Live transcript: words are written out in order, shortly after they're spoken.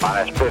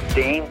Minus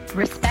 15.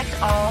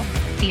 Respect all,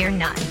 fear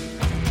none.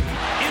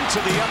 Into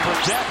the upper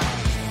deck.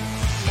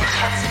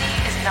 Intensity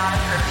is not a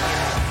curfew.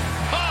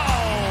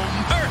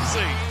 Oh,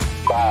 mercy.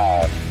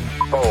 5,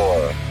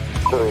 4,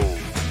 3,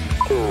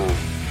 2,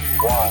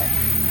 1.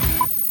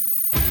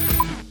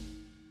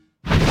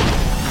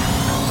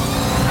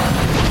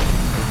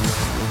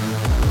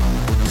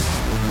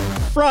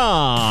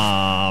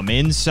 From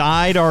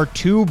inside our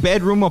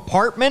 2-bedroom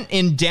apartment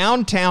in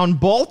downtown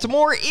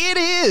Baltimore, it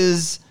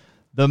is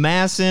the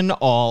Masson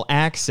All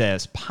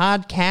Access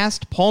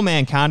Podcast. Paul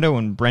Mancondo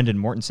and Brendan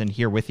Mortensen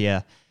here with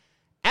you.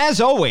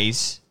 As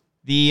always,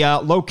 the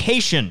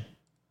location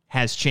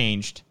has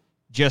changed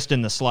just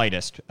in the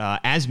slightest.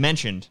 As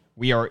mentioned,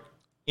 we are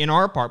in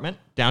our apartment,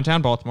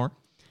 downtown Baltimore,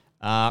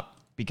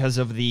 because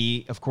of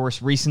the, of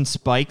course, recent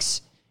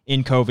spikes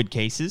in COVID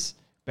cases.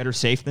 Better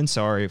safe than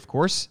sorry, of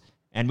course.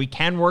 And we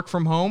can work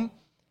from home.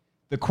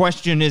 The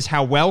question is,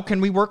 how well can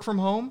we work from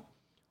home?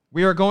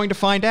 We are going to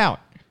find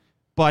out.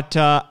 But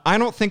I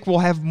don't think we'll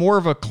have more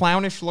of a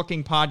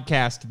clownish-looking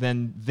podcast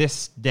than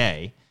this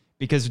day,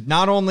 because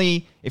not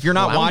only if you're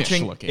not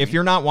watching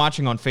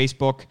on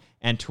Facebook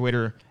and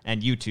Twitter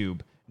and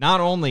YouTube, not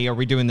only are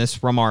we doing this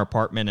from our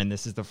apartment, and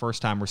this is the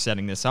first time we're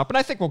setting this up, and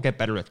I think we'll get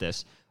better at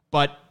this,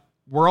 but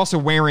we're also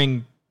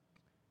wearing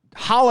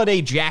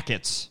holiday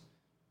jackets.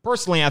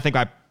 Personally, I think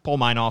I pull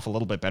mine off a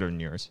little bit better than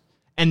yours.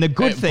 And the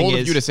good thing bold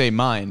is, of you to say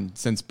mine,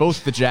 since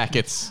both the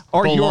jackets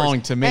are belong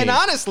yours. to me. And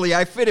honestly,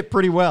 I fit it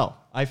pretty well.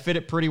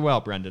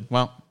 Brendan.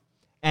 Well,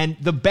 and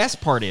the best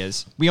part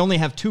is we only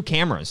have 2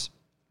 cameras,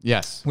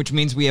 yes, which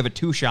means we have a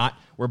 2-shot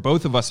where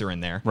both of us are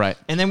in there. Right.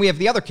 And then we have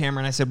the other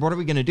camera, and I said, what are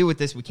we going to do with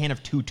this? We can't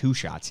have 2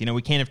 shots. You know,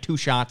 we can't have 2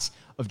 shots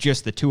of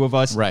just the 2 of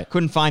us. Right.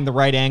 Couldn't find the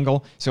right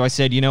angle. So I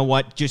said, you know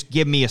what? Just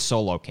give me a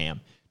solo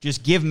cam.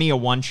 Just give me a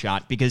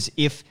 1-shot, because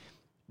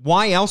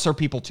why else are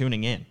people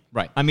tuning in?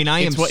 Right. I mean,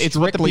 it's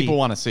what the people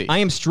want to see. I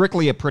am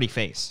strictly a pretty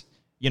face,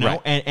 you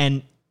know, Right.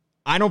 and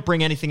I don't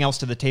bring anything else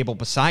to the table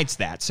besides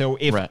that. So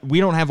if Right. we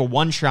don't have a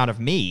 1-shot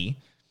of me,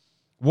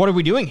 what are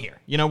we doing here?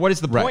 You know, what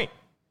is the Right. point?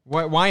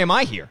 Why am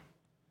I here?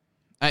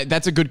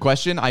 That's a good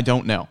question. I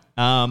don't know.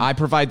 I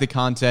provide the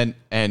content,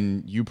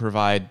 and you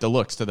provide the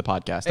looks to the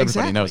podcast.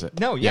 Everybody knows it.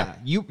 No, yeah.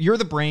 You're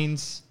the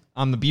brains.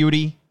 I'm the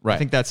beauty. Right. I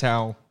think that's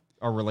how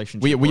our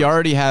relationship We works.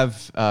 already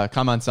have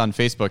comments on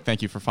Facebook.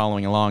 Thank you for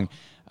following along.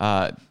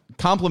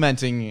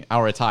 Complimenting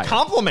our attire.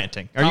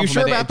 Complimenting. Are you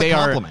sure about the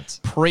compliments?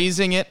 They are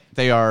praising it.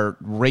 They are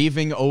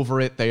raving over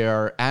it. They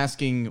are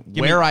asking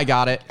where I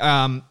got it.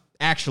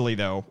 Actually,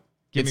 though,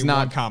 give It's me not.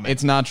 one comment.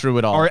 It's not true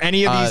at all. Are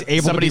any of these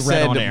able to somebody be read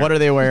said, on air? "What are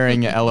they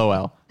wearing?"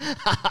 LOL.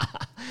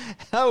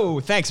 Oh,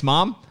 thanks,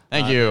 Mom.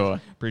 Thank you.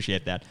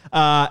 Appreciate that.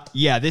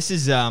 Yeah, this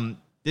is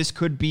this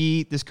could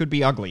be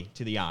ugly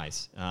to the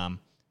eyes.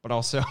 But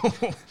also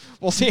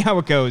we'll see how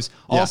it goes.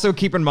 Yeah. Also,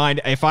 keep in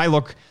mind, if I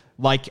look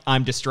like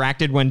I'm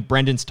distracted when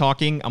Brendan's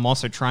talking, I'm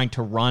also trying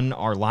to run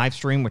our live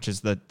stream, which is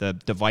the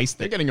device that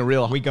They're getting a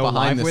real we go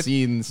behind live the with.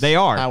 scenes. They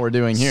are how we're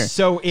doing here.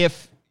 So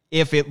if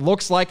it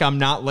looks like I'm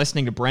not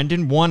listening to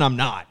Brendan, 1, I'm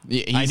not.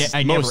 He's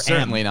I never most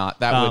certainly am. not.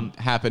 That would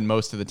happen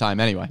most of the time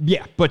anyway.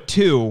 Yeah, but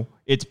 2,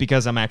 it's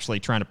because I'm actually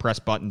trying to press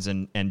buttons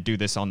and do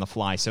this on the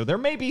fly. So there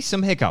may be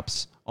some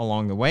hiccups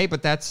along the way,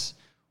 but that's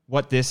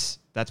what these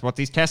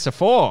tests are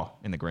for,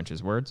 in the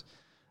Grinch's words.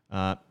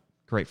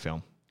 Great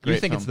film. You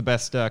think it's the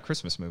best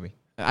Christmas movie?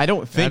 I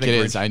don't think it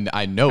is. I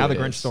know How it the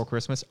Grinch is. Stole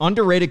Christmas.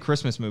 Underrated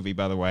Christmas movie,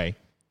 by the way.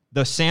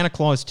 The Santa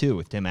Claus 2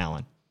 with Tim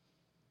Allen.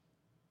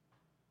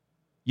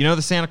 You know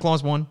the Santa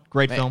Claus 1?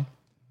 Great film.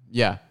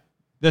 Yeah.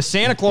 The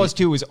Santa Claus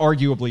 2 is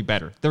arguably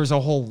better. There's a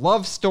whole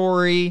love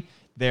story.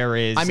 There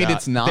is. I mean,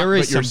 it's not. There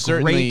is but some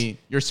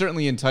you're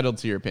certainly entitled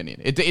to your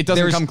opinion. It doesn't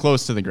There's- come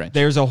close to the Grinch.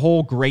 There's a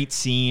whole great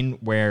scene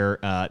where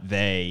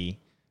they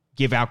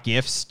give out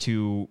gifts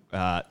to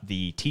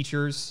the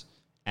teachers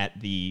at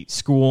the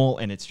school,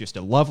 and it's just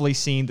a lovely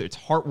scene. It's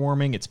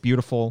heartwarming. It's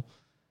beautiful.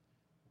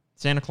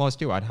 Santa Claus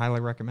 2, I'd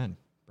highly recommend,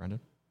 Brendan.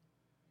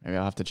 Maybe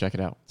I'll have to check it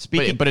out.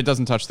 Speaking- but it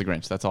doesn't touch the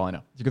Grinch. That's all I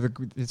know.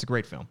 It's a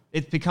great film.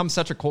 It's become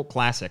such a cult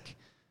classic,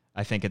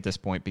 I think, at this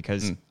point,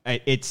 because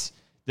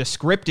the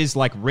script is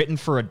like written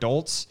for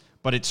adults,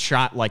 but it's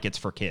shot like it's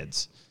for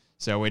kids.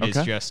 So it is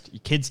just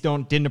kids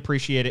didn't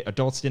appreciate it,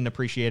 adults didn't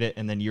appreciate it,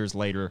 and then years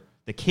later,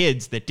 the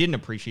kids that didn't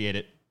appreciate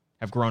it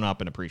have grown up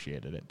and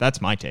appreciated it.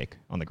 That's my take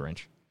on the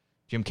Grinch.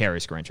 Jim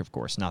Carrey's Grinch, of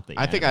course, not the.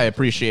 I think I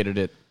appreciated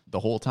it the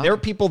whole time. There are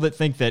people that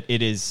think that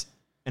it is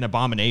an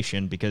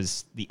abomination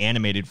because the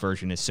animated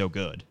version is so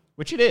good,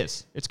 which it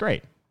is. It's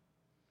great.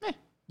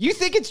 You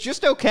think it's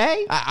just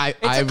okay?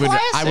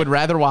 I would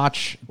rather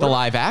watch the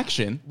live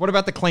action. What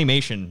about the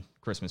claymation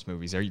Christmas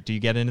movies? Do you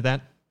get into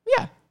that?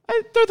 Yeah,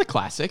 they're the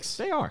classics.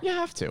 They are. You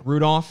have to.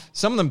 Rudolph.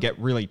 Some of them get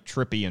really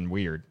trippy and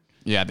weird.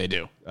 Yeah, they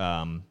do.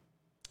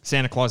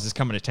 Santa Claus is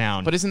coming to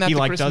town. But isn't that he the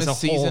like Christmas does a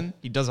season? Whole,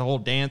 he does a whole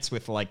dance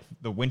with like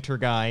the winter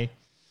guy,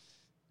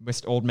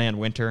 Mr. Old Man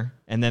Winter,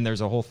 and then there's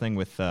a whole thing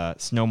with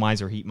Snow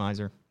Miser, Heat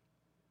Miser.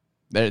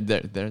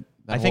 That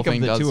I whole think thing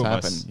of the does two of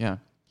happen. us. Yeah.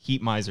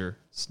 Heat Miser,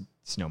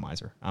 Snow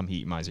Miser. I'm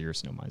Heat Miser, you're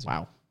Snow Miser.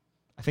 Wow.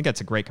 I think that's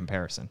a great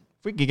comparison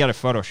If we could get a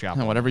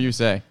Photoshop. Whatever you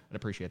say. I'd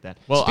appreciate that.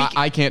 Well,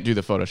 I can't do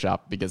the Photoshop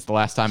because the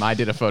last time I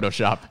did a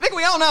Photoshop, I think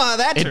we all know how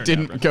that turned out. It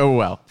didn't go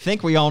well. I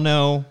think we all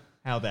know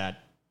how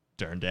that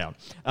turned out.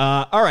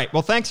 All right.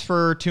 Well, thanks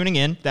for tuning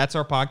in. That's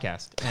our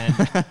podcast.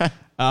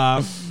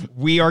 And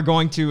we are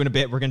going to, in a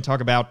bit, we're going to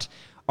talk about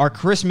our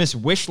Christmas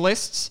wish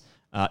lists,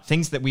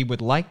 things that we would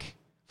like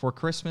for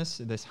Christmas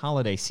this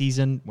holiday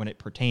season when it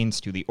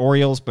pertains to the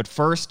Orioles. But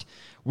first,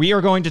 we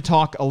are going to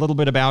talk a little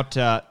bit about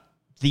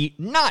the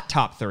not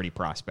top 30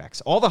 prospects.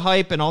 All the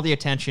hype and all the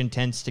attention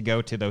tends to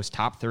go to those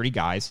top 30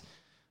 guys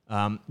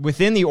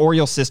within the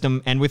Orioles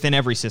system and within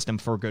every system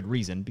for good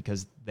reason,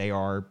 because they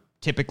are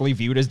typically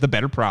viewed as the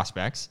better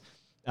prospects.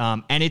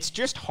 And it's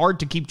just hard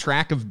to keep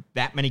track of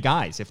that many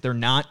guys if they're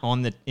not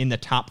in the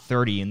top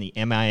 30 in the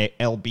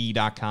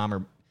MLB.com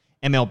or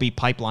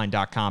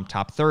MLBpipeline.com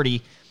top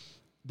 30.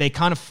 They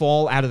kind of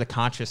fall out of the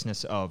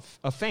consciousness of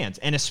fans,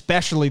 and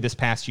especially this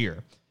past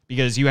year,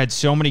 because you had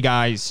so many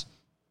guys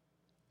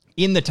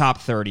in the top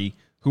 30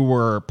 who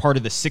were part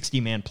of the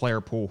 60-man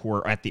player pool who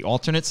were at the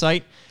alternate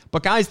site,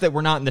 but guys that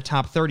were not in the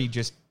top 30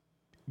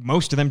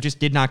 most of them just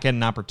did not get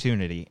an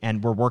opportunity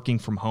and were working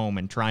from home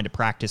and trying to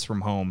practice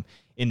from home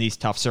in these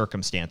tough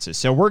circumstances.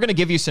 So we're going to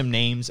give you some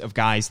names of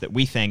guys that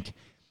we think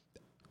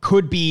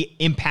could be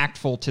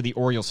impactful to the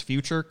Orioles'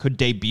 future, could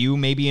debut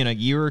maybe in a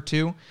year or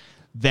two,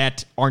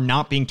 that are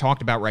not being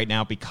talked about right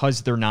now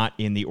because they're not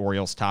in the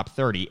Orioles' top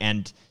 30.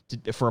 And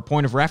for a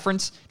point of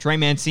reference, Trey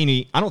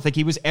Mancini, I don't think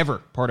he was ever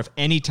part of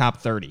any top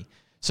 30.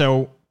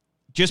 So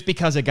just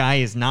because a guy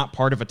is not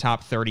part of a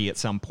top 30 at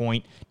some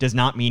point does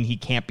not mean he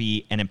can't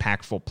be an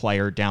impactful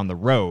player down the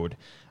road.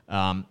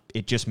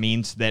 It just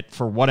means that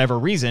for whatever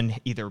reason,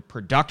 either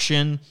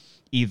production,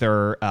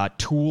 either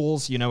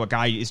tools, a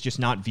guy is just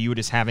not viewed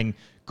as having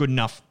good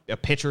enough, a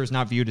pitcher is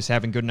not viewed as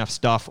having good enough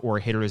stuff, or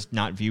a hitter is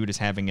not viewed as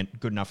having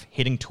good enough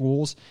hitting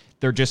tools.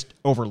 They're just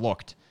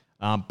overlooked.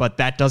 But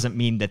that doesn't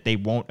mean that they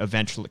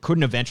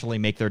couldn't eventually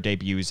make their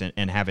debuts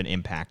and have an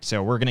impact.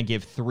 So we're going to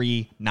give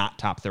 3 not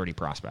top 30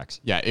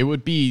 prospects. Yeah, it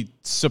would be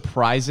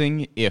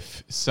surprising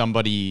if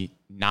somebody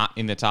not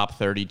in the top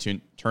 30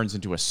 turns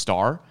into a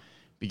star,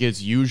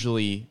 because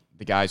usually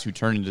the guys who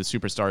turn into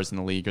superstars in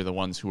the league are the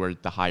ones who are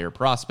the higher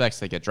prospects.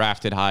 They get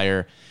drafted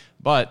higher.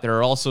 But there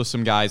are also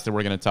some guys that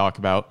we're going to talk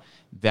about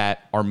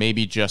that are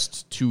maybe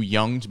just too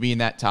young to be in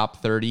that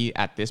top 30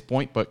 at this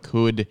point, but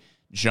could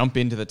jump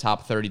into the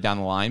top 30 down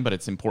the line. But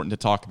it's important to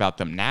talk about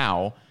them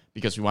now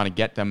because we want to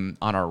get them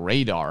on our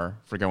radar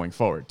for going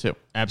forward too.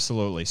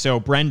 Absolutely. So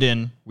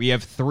Brendan, we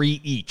have 3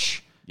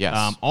 each.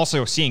 Yes.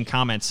 Also seeing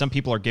comments, some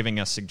people are giving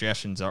us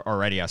suggestions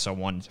already. I saw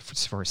one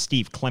for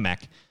Steve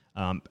Klimek,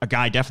 a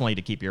guy definitely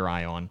to keep your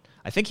eye on.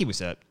 I think he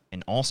was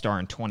an all-star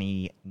in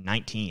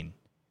 2019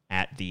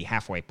 at the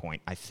halfway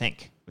point, I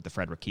think, with the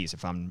Frederick Keys,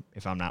 if I'm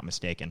not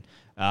mistaken.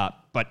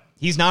 But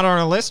he's not on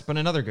our list, but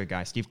another good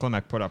guy. Steve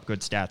Klimek put up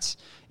good stats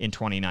in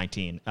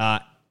 2019.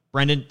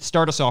 Brendan,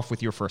 start us off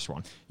with your first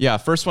one. Yeah,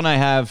 first one I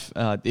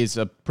have is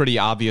a pretty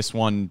obvious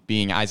one,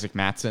 being Isaac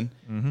Mattson.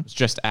 It's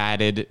just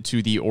added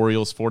to the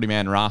Orioles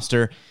 40-man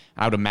roster.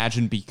 I would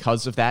imagine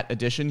because of that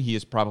addition, he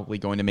is probably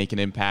going to make an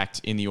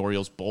impact in the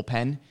Orioles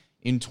bullpen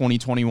in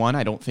 2021.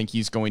 I don't think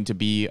he's going to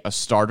be a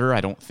starter.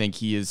 I don't think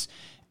he is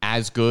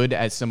as good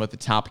as some of the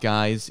top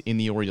guys in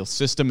the Orioles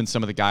system and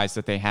some of the guys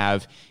that they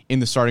have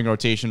in the starting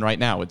rotation right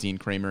now with Dean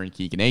Kramer and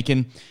Keegan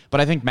Aiken. But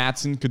I think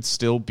Mattson could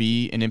still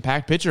be an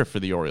impact pitcher for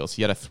the Orioles.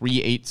 He had a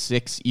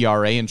 3.86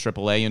 ERA in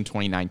AAA in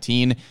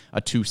 2019,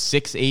 a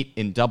 2.68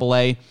 in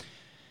AA.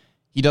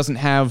 He doesn't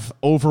have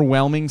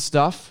overwhelming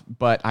stuff,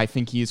 but I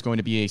think he is going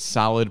to be a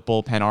solid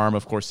bullpen arm.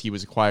 Of course, he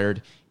was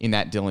acquired in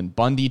that Dylan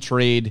Bundy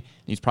trade.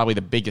 He's probably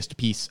the biggest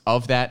piece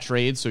of that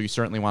trade, so you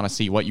certainly want to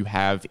see what you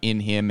have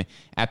in him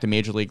at the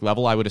major league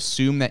level. I would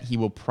assume that he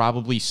will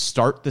probably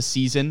start the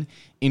season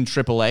in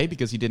AAA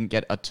because he didn't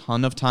get a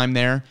ton of time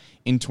there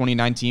in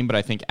 2019, but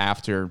I think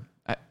after,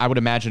 I would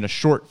imagine, a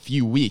short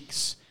few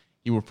weeks,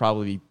 he will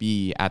probably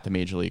be at the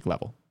major league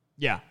level.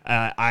 Yeah,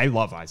 I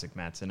love Isaac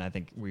Mattson. I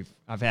think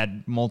I've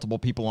had multiple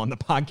people on the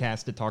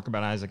podcast to talk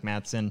about Isaac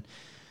Mattson.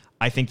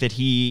 I think that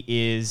he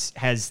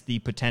has the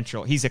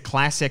potential. He's a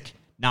classic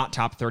not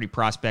top 30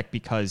 prospect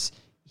because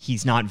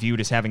he's not viewed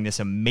as having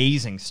this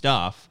amazing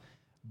stuff,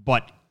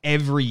 but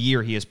every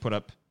year he has put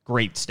up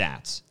great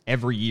stats.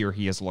 Every year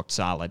he has looked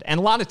solid. And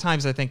a lot of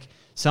times I think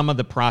some of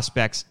the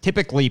prospects,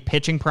 typically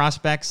pitching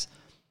prospects,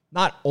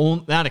 not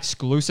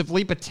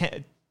exclusively, but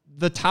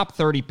the top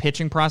 30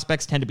 pitching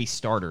prospects tend to be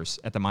starters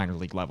at the minor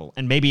league level,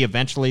 and maybe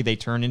eventually they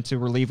turn into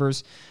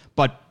relievers.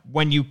 But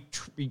when you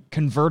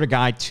convert a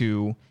guy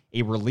to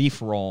a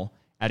relief role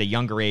at a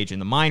younger age in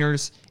the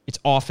minors, it's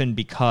often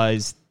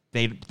because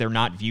they're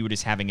not viewed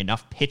as having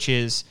enough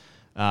pitches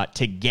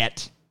to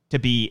get to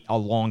be a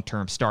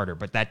long-term starter.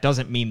 But that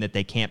doesn't mean that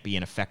they can't be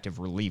an effective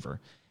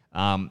reliever.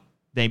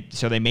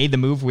 They made the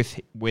move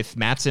with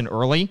Mattson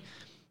early,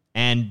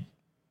 and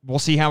we'll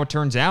see how it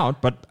turns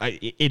out. But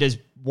it has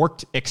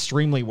worked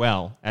extremely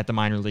well at the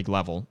minor league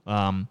level.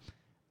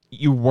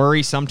 you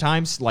worry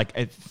sometimes,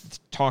 like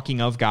talking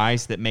of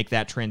guys that make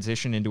that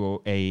transition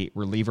into a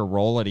reliever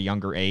role at a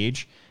younger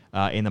age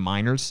in the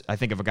minors. I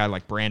think of a guy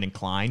like Brandon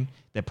Klein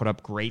that put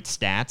up great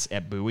stats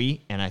at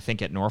Bowie and I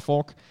think at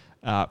Norfolk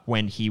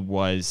when he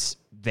was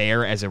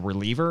there as a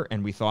reliever,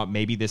 and we thought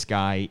maybe this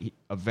guy,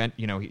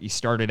 he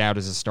started out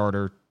as a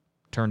starter,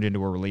 turned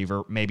into a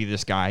reliever. Maybe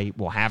this guy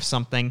will have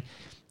something.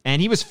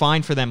 And he was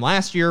fine for them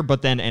last year,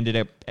 but then ended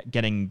up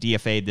getting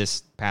DFA'd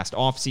this past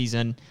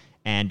offseason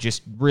and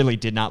just really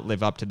did not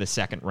live up to the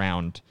second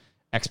round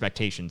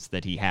expectations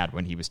that he had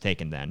when he was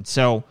taken then.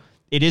 So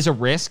it is a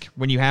risk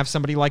when you have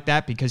somebody like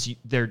that because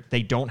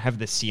they don't have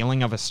the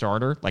ceiling of a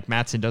starter. Like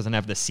Mattson doesn't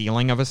have the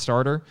ceiling of a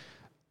starter,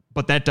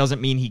 but that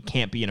doesn't mean he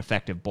can't be an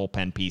effective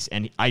bullpen piece.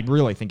 And I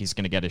really think he's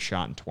going to get a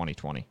shot in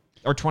 2020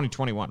 or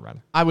 2021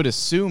 rather. I would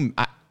assume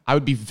I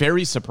would be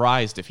very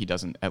surprised if he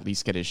doesn't at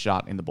least get his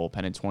shot in the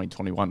bullpen in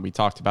 2021. We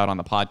talked about on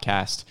the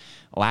podcast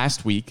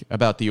last week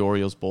about the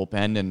Orioles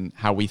bullpen and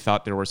how we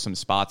thought there were some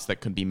spots that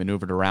could be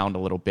maneuvered around a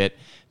little bit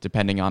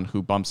depending on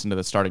who bumps into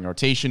the starting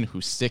rotation,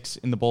 who sticks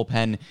in the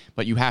bullpen.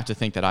 But you have to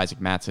think that Isaac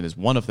Mattson is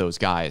one of those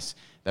guys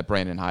that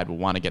Brandon Hyde will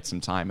want to get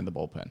some time in the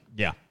bullpen.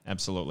 Yeah,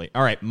 absolutely.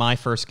 All right, my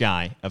first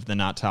guy of the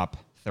not top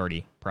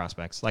 30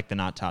 prospects, like the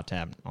not top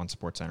 10 on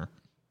SportsCenter,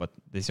 but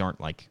these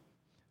aren't like...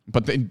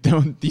 But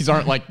these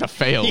aren't like the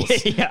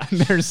fails. Yeah.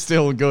 They're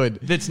still good.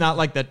 It's not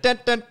like the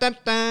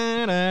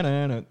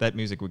that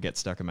music would get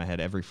stuck in my head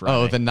every Friday.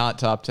 Oh, the not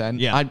top 10?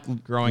 Yeah. I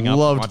growing up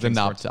loved watching the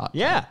not sports. top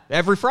 10. Yeah.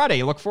 Every Friday,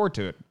 you look forward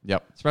to it.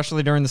 Yep.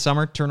 Especially during the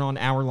summer, turn on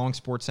hour-long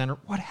SportsCenter.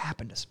 What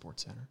happened to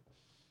SportsCenter?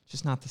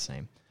 Just not the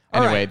same.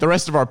 All Anyway, right. the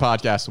rest of our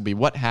podcast will be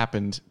what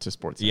happened to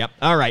SportsCenter. Yep.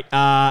 All right.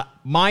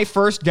 My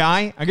first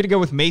guy, I'm going to go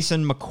with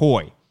Mason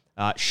McCoy.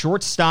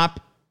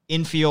 Shortstop,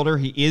 infielder.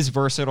 He is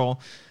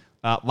versatile.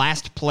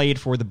 Last played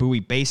for the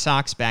Bowie Bay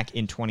Sox back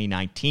in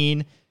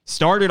 2019.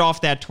 Started off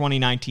that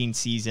 2019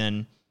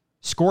 season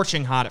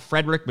scorching hot at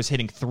Frederick, was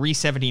hitting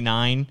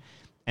 .379,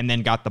 and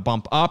then got the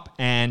bump up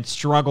and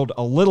struggled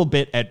a little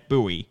bit at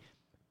Bowie.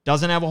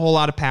 Doesn't have a whole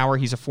lot of power.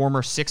 He's a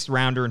former sixth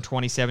rounder in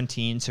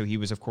 2017, so he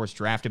was, of course,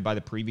 drafted by the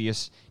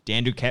previous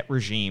Dan Duquette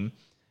regime.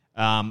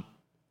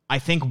 I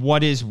think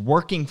what is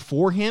working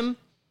for him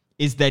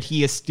is that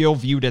he is still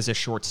viewed as a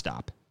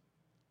shortstop.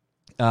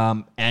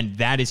 And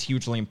that is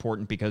hugely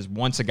important because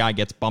once a guy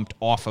gets bumped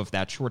off of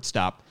that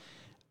shortstop,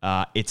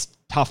 it's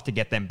tough to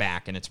get them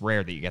back, and it's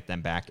rare that you get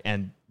them back.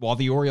 And while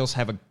the Orioles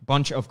have a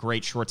bunch of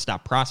great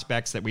shortstop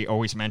prospects that we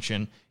always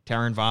mention,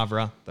 Taran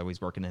Vavra, though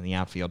he's working in the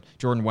outfield,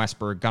 Jordan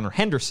Westberg, Gunnar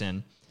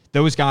Henderson,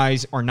 those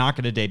guys are not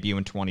going to debut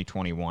in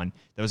 2021.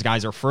 Those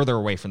guys are further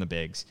away from the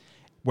bigs.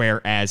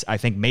 Whereas I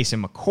think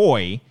Mason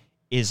McCoy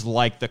is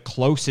like the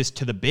closest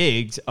to the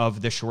bigs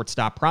of the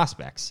shortstop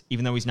prospects.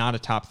 Even though he's not a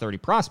top 30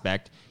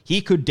 prospect,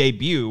 he could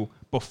debut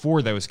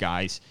before those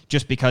guys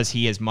just because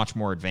he is much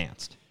more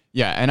advanced.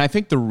 Yeah, and I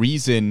think the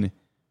reason,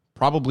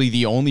 probably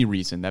the only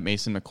reason that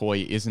Mason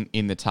McCoy isn't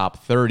in the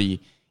top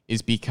 30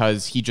 is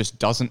because he just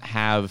doesn't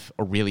have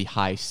a really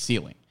high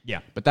ceiling. Yeah.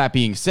 But that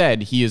being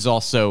said, he is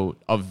also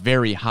a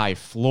very high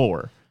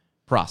floor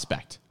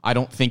prospect. I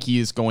don't think he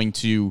is going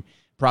to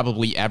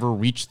probably ever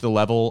reach the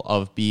level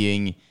of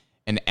being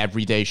an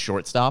everyday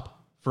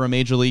shortstop for a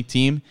major league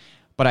team,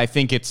 but I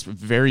think it's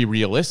very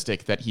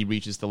realistic that he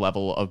reaches the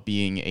level of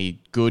being a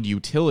good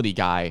utility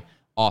guy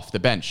off the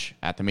bench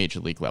at the major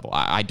league level.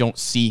 I don't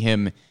see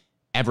him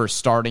ever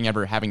starting,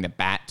 ever having the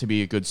bat to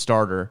be a good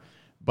starter,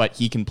 but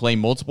he can play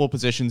multiple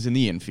positions in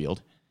the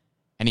infield,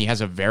 and he has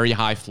a very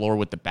high floor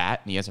with the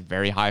bat, and he has a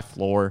very high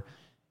floor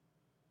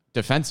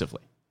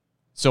defensively.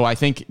 So I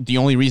think the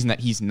only reason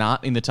that he's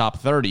not in the top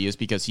 30 is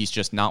because he's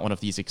just not one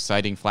of these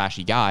exciting,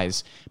 flashy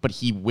guys, but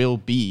he will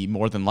be,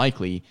 more than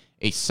likely,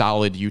 a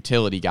solid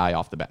utility guy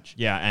off the bench.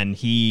 Yeah, and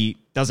he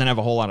doesn't have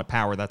a whole lot of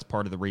power. That's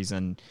part of the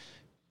reason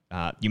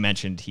you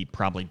mentioned he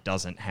probably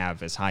doesn't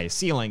have as high a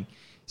ceiling.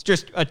 It's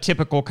just a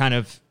typical kind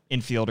of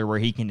infielder where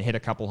he can hit a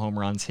couple home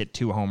runs, hit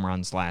 2 home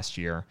runs last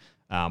year,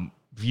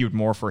 viewed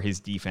more for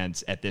his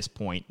defense at this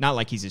point. Not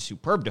like he's a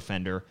superb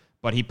defender,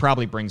 but he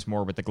probably brings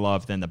more with the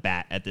glove than the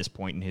bat at this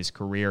point in his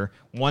career.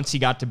 Once he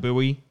got to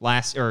Bowie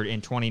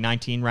in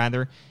 2019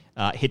 rather,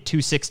 hit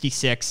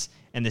 .266,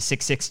 and the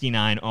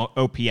 .669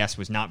 OPS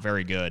was not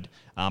very good.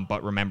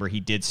 But remember, he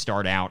did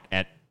start out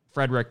at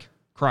Frederick,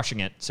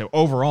 crushing it. So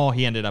overall,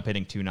 he ended up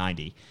hitting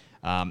 .290.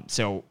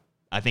 So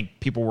I think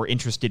people were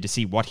interested to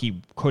see what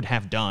he could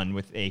have done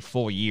with a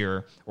full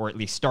year, or at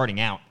least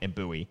starting out at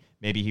Bowie.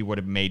 Maybe he would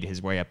have made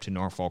his way up to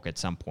Norfolk at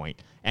some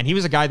point. And he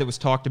was a guy that was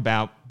talked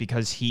about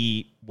because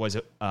he was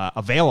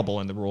available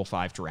in the Rule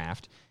 5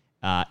 draft,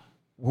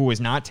 who was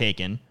not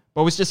taken,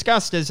 but was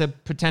discussed as a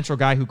potential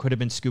guy who could have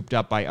been scooped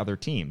up by other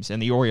teams.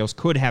 And the Orioles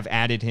could have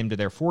added him to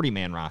their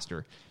 40-man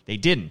roster. They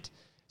didn't.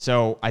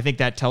 So I think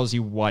that tells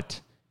you what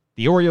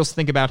the Orioles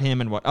think about him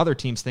and what other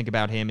teams think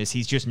about him is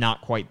he's just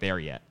not quite there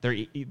yet.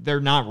 They're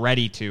not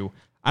ready to.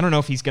 I don't know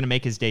if he's going to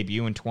make his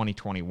debut in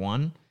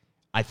 2021.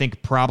 I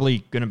think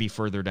probably going to be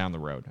further down the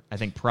road. I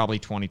think probably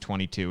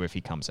 2022 if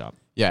he comes up.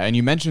 Yeah, and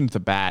you mentioned the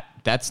bat.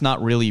 That's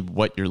not really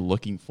what you're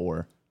looking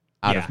for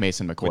out Yeah, of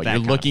Mason with McCoy. that You're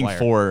kind of looking player.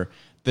 for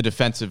the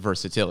defensive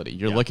versatility.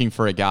 You're looking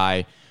for a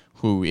guy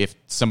who, if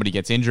somebody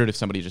gets injured, if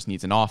somebody just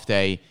needs an off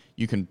day,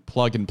 you can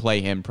plug and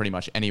play him pretty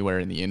much anywhere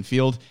in the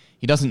infield.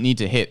 He doesn't need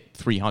to hit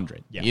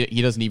 300. Yeah.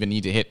 He doesn't even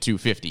need to hit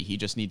 250. He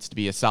just needs to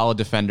be a solid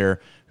defender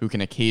who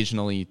can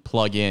occasionally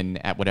plug in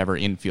at whatever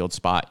infield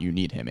spot you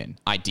need him in.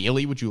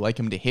 Ideally, would you like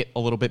him to hit a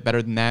little bit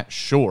better than that?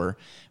 Sure,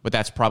 but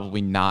that's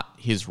probably not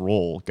his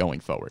role going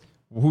forward.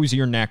 Who's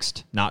your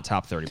next not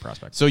top 30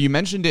 prospect? So you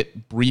mentioned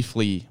it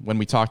briefly when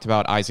we talked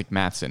about Isaac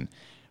Mattson,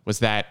 was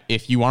that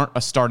if you aren't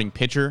a starting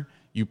pitcher,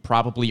 you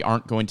probably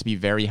aren't going to be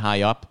very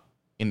high up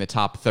in the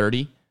top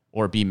 30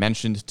 or be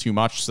mentioned too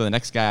much. So the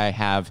next guy I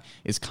have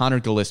is Connor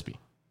Gillespie.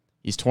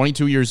 He's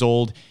 22 years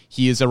old.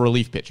 He is a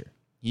relief pitcher.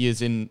 He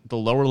is in the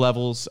lower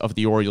levels of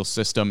the Orioles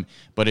system,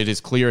 but it is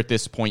clear at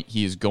this point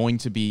he is going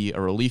to be a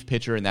relief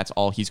pitcher, and that's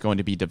all he's going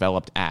to be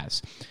developed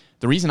as.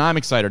 The reason I'm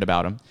excited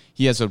about him,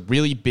 he has a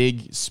really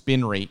big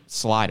spin rate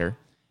slider,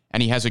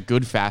 and he has a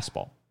good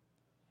fastball.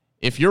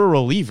 If you're a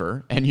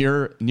reliever and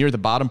you're near the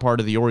bottom part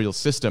of the Orioles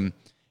system,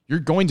 you're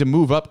going to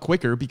move up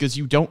quicker because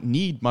you don't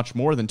need much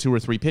more than 2 or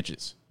 3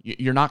 pitches.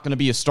 You're not going to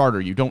be a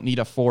starter. You don't need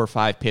a 4 or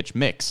 5 pitch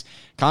mix.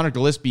 Connor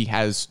Gillespie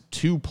has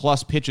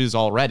 2+ pitches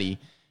already,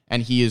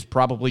 and he is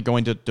probably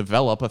going to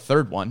develop a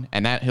third one,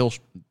 and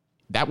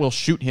that will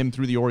shoot him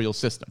through the Orioles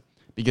system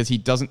because he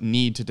doesn't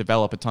need to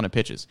develop a ton of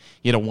pitches.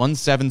 He had a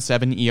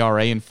 1.77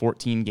 ERA in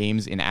 14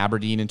 games in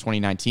Aberdeen in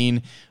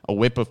 2019, a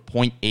whip of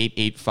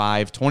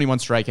 .885, 21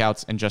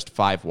 strikeouts, and just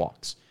 5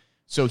 walks.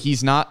 So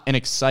he's not an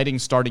exciting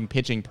starting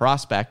pitching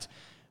prospect,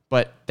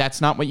 but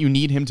that's not what you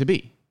need him to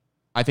be.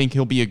 I think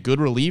he'll be a good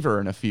reliever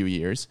in a few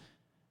years.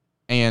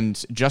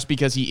 And just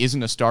because he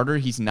isn't a starter,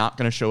 he's not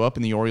going to show up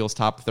in the Orioles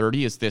top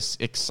 30 as this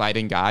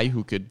exciting guy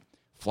who could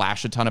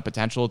flash a ton of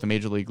potential at the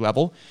major league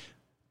level.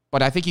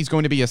 But I think he's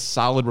going to be a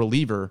solid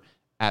reliever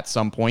at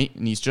some point,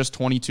 and he's just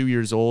 22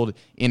 years old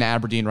in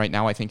Aberdeen right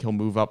now. I think he'll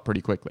move up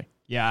pretty quickly.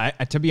 Yeah,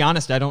 to be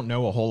honest, I don't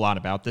know a whole lot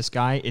about this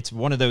guy. It's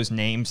one of those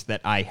names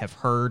that I have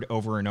heard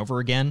over and over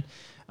again,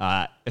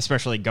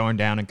 especially going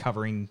down and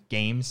covering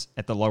games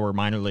at the lower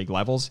minor league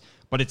levels.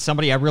 But it's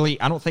somebody I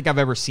don't think I've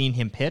ever seen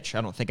him pitch. I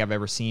don't think I've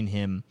ever seen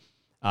him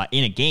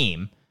in a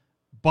game.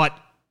 But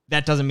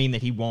that doesn't mean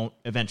that he won't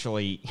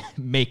eventually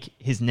make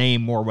his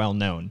name more well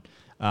known.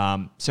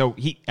 So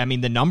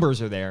the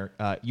numbers are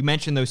there. You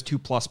mentioned those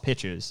 2+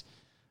 pitches.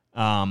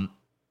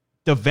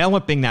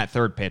 Developing that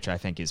third pitch, I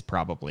think, is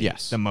probably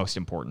the most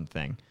important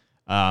thing,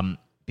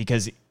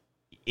 because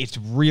it's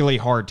really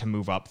hard to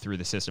move up through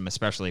the system,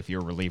 especially if you're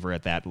a reliever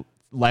at that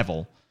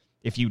level,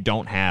 if you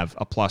don't have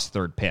a plus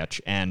third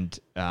pitch, and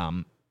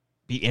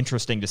be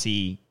interesting to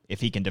see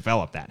if he can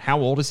develop that. How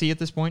old is he at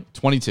this point?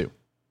 22.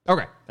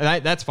 Okay,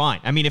 that's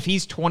fine. I mean, if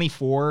he's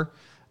 24,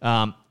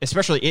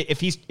 especially if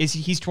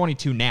he's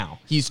 22 now.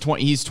 He's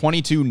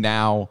 22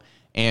 now,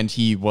 and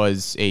he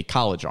was a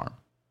college arm.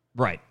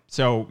 Right.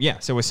 So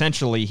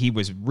essentially he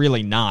was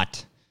really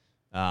not,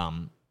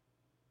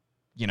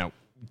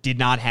 did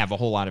not have a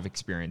whole lot of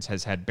experience,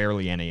 has had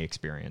barely any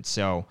experience.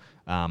 So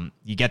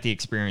you get the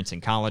experience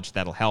in college,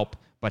 that'll help,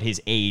 but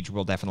his age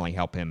will definitely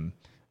help him.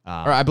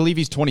 Or I believe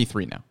he's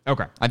 23 now.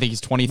 Okay. I think he's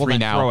 23 Well,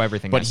 then now. throw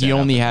everything but I he said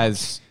only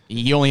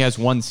out has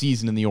 1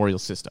 season in the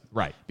Orioles system.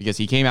 Right. Because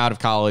he came out of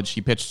college, he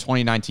pitched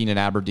 2019 in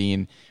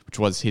Aberdeen, which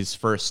was his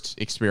first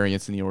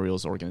experience in the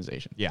Orioles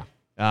organization. Yeah.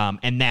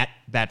 And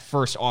that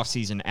first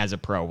offseason as a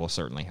pro will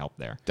certainly help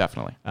there.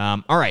 Definitely.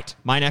 All right.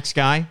 My next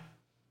guy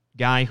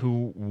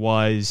who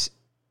was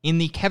in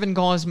the Kevin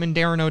Gausman,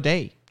 Darren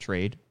O'Day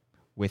trade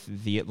with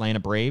the Atlanta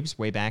Braves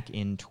way back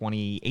in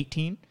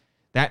 2018,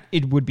 that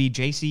it would be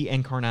JC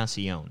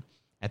Encarnacion.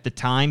 At the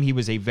time, he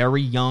was a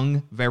very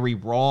young, very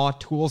raw,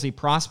 toolsy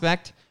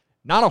prospect.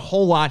 Not a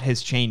whole lot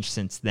has changed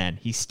since then.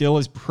 He still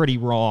is pretty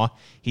raw.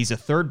 He's a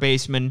third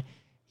baseman.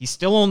 He's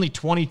still only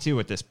 22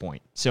 at this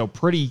point, so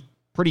pretty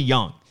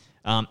young.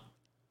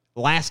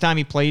 Last time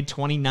he played,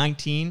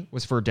 2019,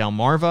 was for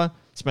Delmarva.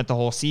 Spent the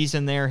whole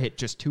season there, hit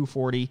just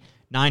 240,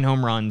 9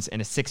 home runs, and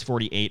a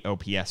 648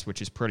 OPS,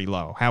 which is pretty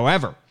low.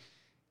 However,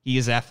 he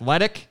is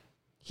athletic.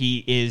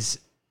 He is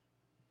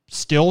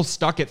still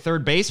stuck at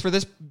third base for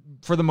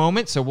the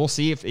moment, so we'll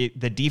see if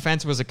the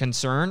defense was a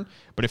concern.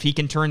 But if he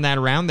can turn that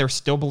around, they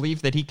still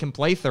believe that he can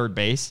play third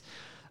base,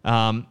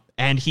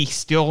 and he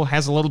still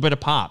has a little bit of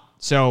pop.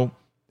 So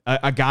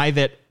a guy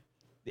that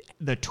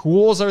the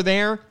tools are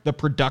there, the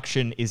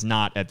production is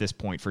not at this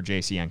point for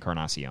JC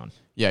Encarnacion.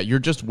 Yeah, you're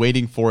just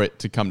waiting for it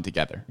to come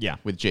together. Yeah.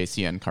 With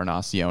JC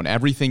Encarnacion.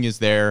 Everything is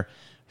there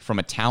from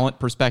a talent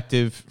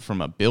perspective,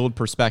 from a build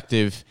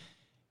perspective.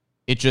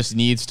 It just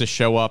needs to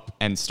show up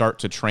and start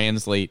to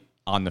translate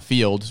on the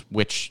field,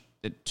 which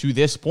to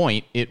this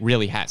point, it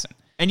really hasn't.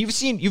 And you've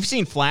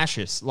seen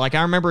flashes. Like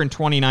I remember in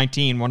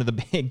 2019, one of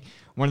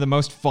the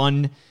most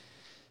fun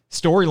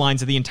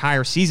storylines of the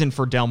entire season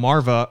for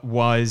Delmarva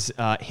was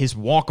his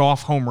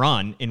walk-off home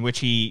run, in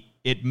which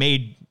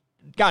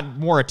got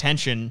more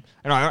attention.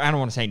 I don't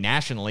want to say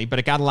nationally, but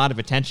it got a lot of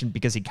attention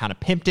because he kind of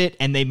pimped it,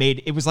 and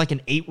it was like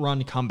an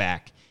 8-run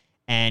comeback,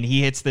 and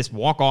he hits this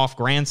walk-off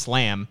grand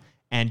slam,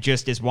 and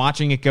just is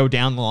watching it go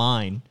down the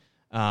line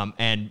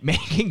and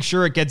making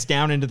sure it gets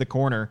down into the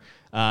corner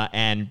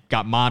and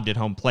got mobbed at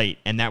home plate.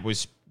 And that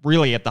was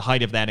really at the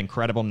height of that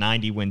incredible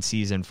 90-win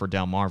season for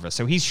Delmarva.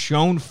 So he's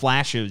shown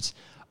flashes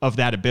of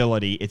that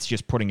ability. It's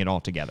just putting it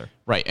all together.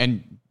 Right,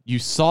 and you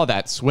saw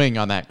that swing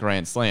on that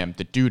grand slam.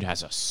 The dude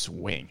has a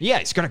swing. Yeah,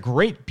 he's got a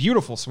great,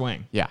 beautiful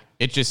swing. Yeah,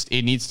 it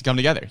needs to come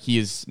together. He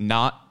is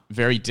not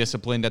very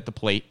disciplined at the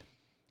plate.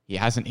 He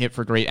hasn't hit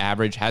for great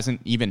average,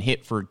 hasn't even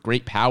hit for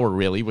great power,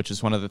 really, which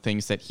is one of the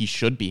things that he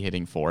should be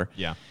hitting for.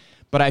 Yeah.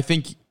 But I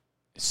think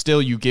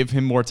still you give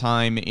him more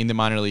time in the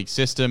minor league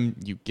system,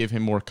 you give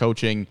him more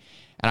coaching,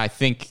 and I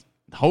think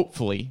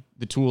hopefully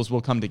the tools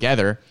will come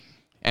together.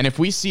 And if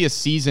we see a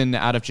season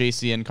out of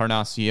JC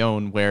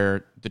Encarnacion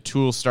where the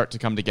tools start to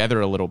come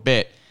together a little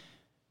bit,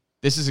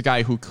 this is a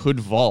guy who could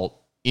vault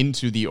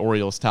into the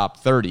Orioles top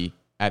 30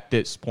 at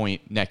this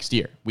point next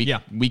year.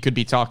 We could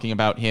be talking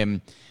about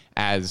him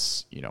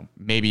as,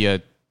 maybe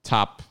a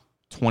top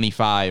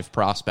 25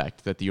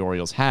 prospect that the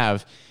Orioles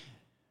have,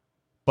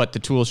 but the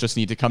tools just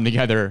need to come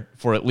together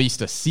for at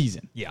least a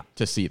season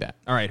to see that.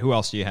 All right, who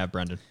else do you have,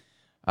 Brendan?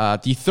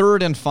 The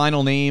third and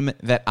final name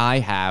that I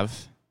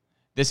have,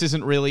 this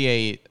isn't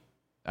really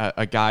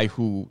a guy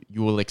who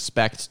you will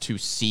expect to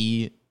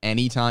see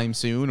anytime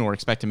soon or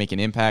expect to make an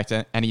impact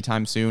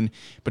anytime soon,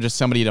 but just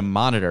somebody to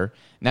monitor,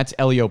 and that's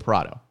Elio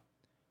Prado.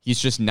 He's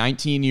just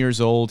 19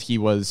 years old. He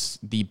was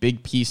the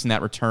big piece in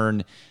that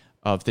return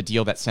of the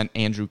deal that sent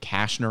Andrew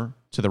Kashner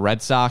to the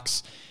Red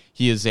Sox.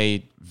 He is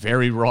a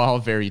very raw,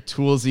 very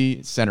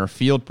toolsy center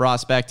field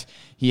prospect.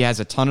 He has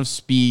a ton of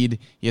speed.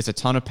 He has a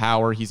ton of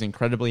power. He's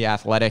incredibly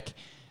athletic.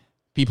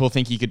 People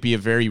think he could be a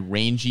very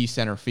rangy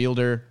center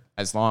fielder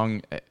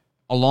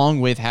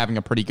along with having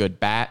a pretty good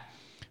bat.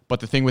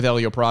 But the thing with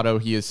Elio Prado,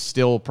 he is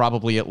still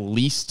probably at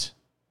least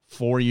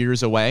 4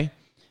 years away.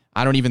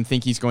 I don't even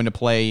think he's going to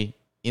play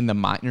in the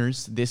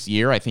minors this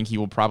year. I think he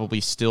will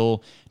probably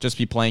still just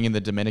be playing in the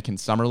Dominican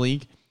Summer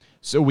League.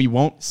 So we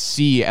won't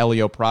see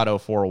Elio Prado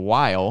for a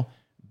while,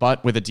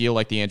 but with a deal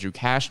like the Andrew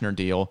Kashner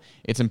deal,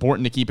 it's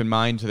important to keep in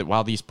mind that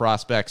while these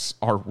prospects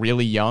are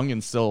really young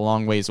and still a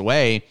long ways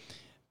away,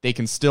 they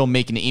can still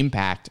make an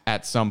impact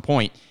at some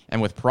point.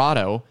 And with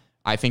Prado,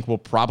 I think we'll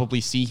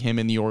probably see him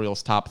in the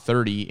Orioles top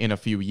 30 in a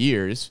few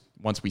years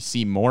once we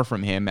see more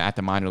from him at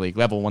the minor league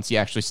level, once he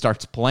actually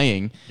starts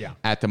playing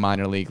at the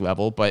minor league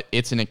level. But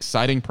it's an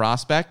exciting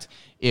prospect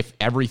if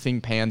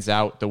everything pans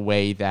out the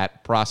way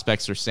that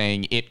prospects are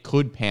saying it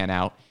could pan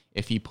out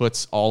if he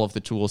puts all of the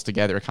tools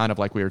together, kind of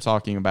like we were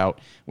talking about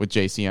with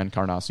JC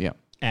Encarnacion.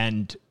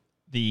 And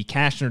the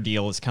Kashner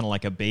deal is kind of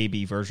like a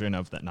baby version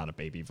of that, not a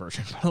baby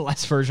version, but a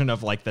less version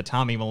of like the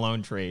Tommy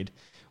Milone trade,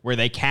 where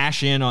they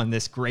cash in on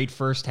this great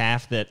first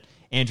half that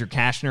Andrew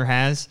Kashner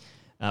has,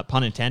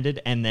 pun intended,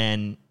 and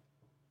then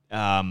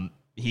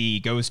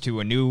he goes to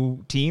a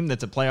new team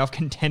that's a playoff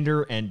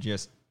contender and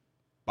just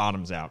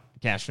bottoms out.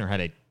 Kashner had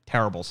a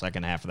terrible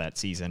second half of that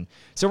season.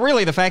 So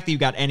really the fact that you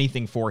got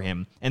anything for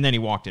him, and then he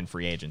walked in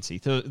free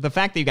agency. So the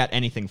fact that you got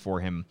anything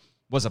for him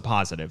was a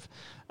positive.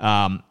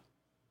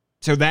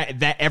 So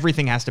that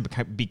everything has to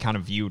be kind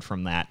of viewed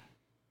from that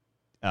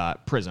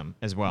prism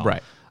as well.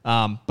 Right.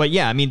 But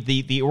yeah, I mean,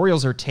 the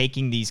Orioles are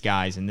taking these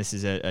guys, and this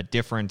is a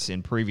difference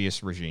in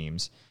previous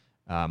regimes,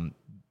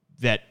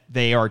 that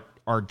they are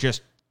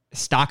just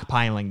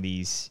stockpiling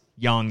these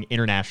young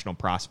international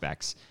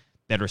prospects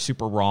that are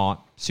super raw,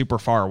 super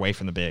far away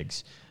from the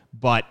bigs.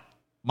 But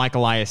Mike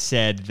Elias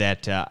said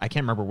that, I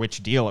can't remember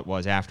which deal it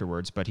was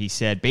afterwards, but he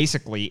said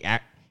basically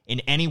in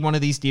any one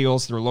of these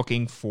deals, they're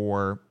looking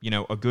for,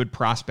 a good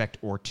prospect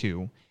or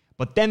two,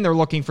 but then they're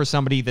looking for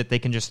somebody that they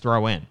can just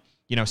throw in,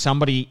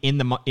 somebody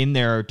in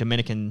their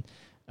Dominican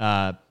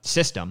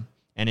system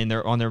and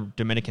on their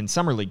Dominican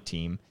Summer League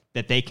team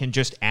that they can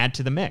just add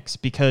to the mix.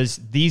 Because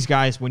these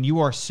guys, when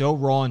you are so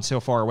raw and so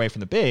far away from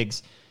the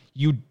bigs,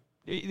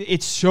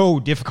 it's so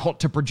difficult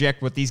to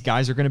project what these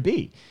guys are going to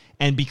be.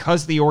 And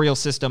because the Orioles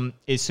system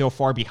is so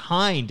far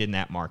behind in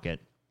that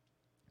market,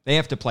 they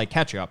have to play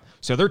catch up.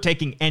 So they're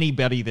taking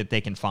anybody that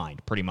they can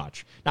find, pretty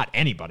much. Not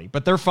anybody,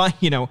 but they're fine.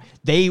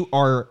 They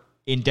are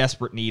in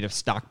desperate need of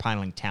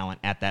stockpiling talent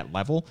at that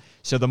level.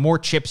 So the more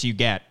chips you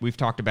get, we've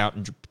talked about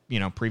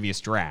in previous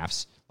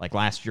drafts, like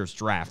last year's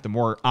draft, the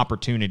more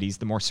opportunities,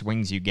 the more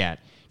swings you get,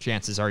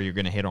 chances are you're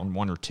going to hit on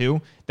one or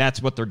two.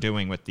 That's what they're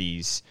doing with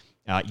these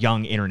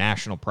young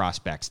international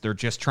prospects. They're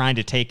just trying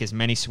to take as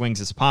many swings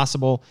as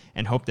possible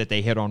and hope that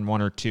they hit on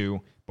one or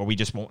two, but we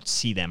just won't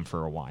see them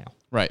for a while.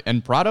 Right,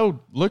 and Prado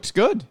looks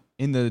good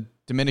in the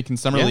Dominican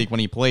Summer League when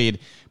he played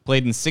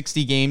in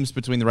 60 games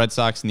between the Red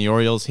Sox and the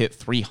Orioles, hit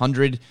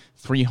 300,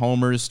 3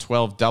 homers,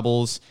 12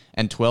 doubles,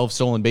 and 12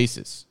 stolen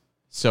bases.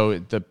 So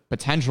the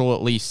potential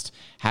at least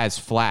has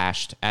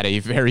flashed at a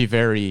very,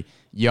 very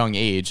young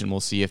age, and we'll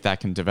see if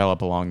that can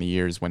develop along the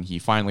years when he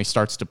finally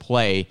starts to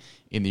play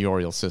in the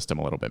Orioles system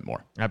a little bit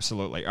more.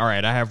 Absolutely. All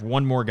right, I have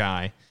one more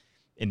guy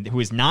who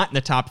is not in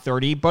the top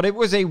 30, but it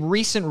was a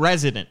recent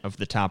resident of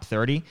the top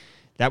 30.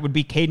 That would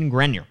be Caden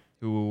Grenier,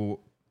 who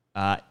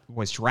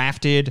was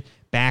drafted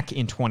back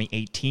in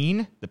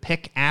 2018, the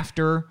pick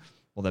after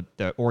Well,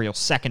 the Orioles'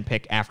 second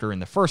pick after in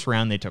the first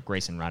round, they took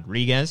Grayson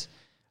Rodriguez.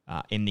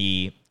 In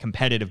the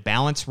competitive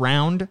balance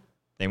round,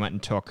 they went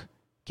and took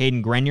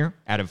Caden Grenier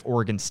out of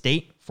Oregon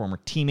State, former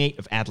teammate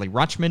of Adley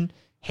Rutschman,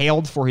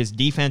 hailed for his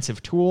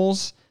defensive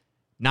tools,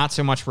 not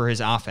so much for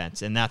his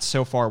offense. And that's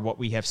so far what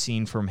we have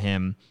seen from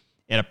him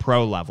at a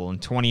pro level. In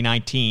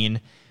 2019,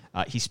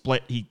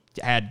 he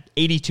had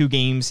 82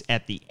 games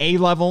at the A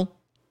level,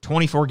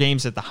 24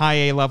 games at the high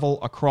A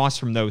level. Across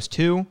from those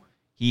two,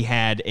 he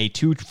had a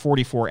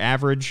 244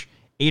 average,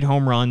 8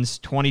 home runs,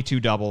 22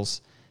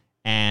 doubles,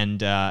 and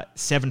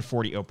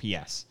 740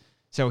 OPS.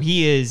 So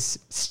he is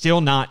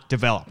still not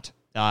developed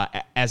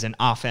as an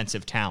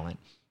offensive talent.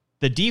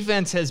 The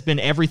defense has been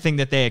everything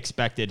that they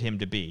expected him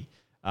to be.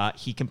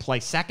 He can play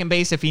second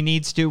base if he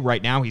needs to.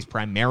 Right now, he's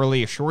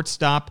primarily a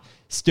shortstop.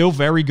 Still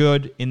very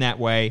good in that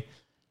way.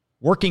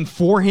 Working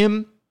for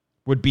him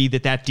would be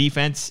that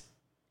defense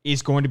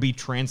is going to be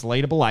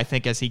translatable, I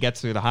think, as he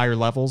gets through the higher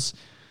levels.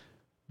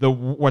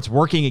 What's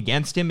working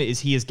against him is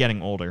he is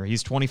getting older.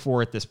 He's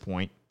 24 at this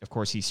point. Of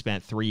course, he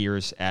spent 3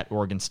 years at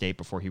Oregon State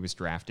before he was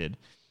drafted.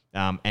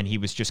 And he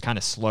was just kind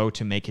of slow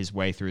to make his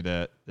way through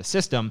the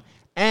system.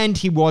 And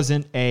he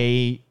wasn't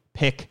a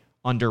pick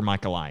under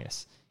Mike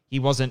Elias. He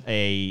wasn't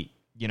a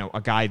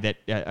guy that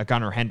a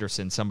Gunnar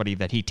Henderson, somebody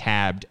that he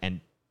tabbed and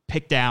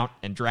picked out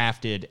and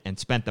drafted and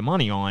spent the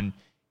money on.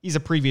 He's a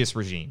previous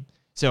regime.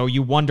 So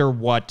you wonder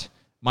what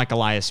Mike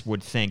Elias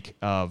would think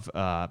of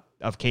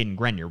Caden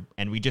Grenier,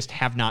 and we just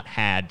have not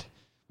had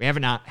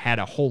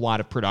a whole lot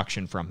of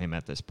production from him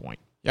at this point.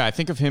 Yeah, I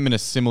think of him in a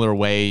similar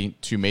way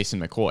to Mason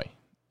McCoy,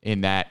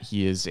 in that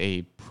he is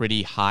a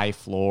pretty high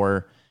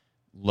floor,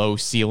 low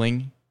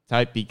ceiling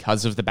type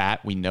because of the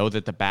bat. We know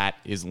that the bat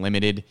is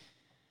limited.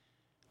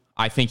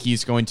 I think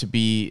he's going to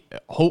be,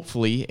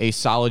 hopefully, a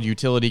solid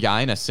utility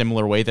guy in a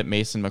similar way that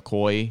Mason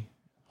McCoy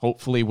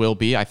hopefully will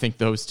be. I think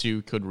those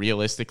two could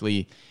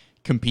realistically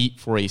compete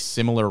for a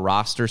similar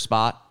roster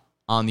spot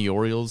on the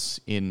Orioles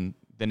in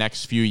the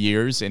next few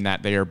years, in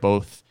that they are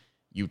both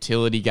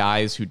utility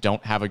guys who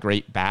don't have a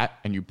great bat,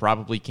 and you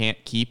probably can't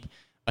keep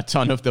a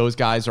ton of those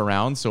guys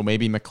around. So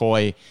maybe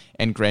McCoy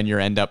and Grenier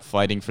end up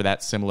fighting for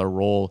that similar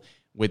role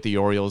with the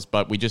Orioles,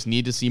 but we just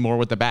need to see more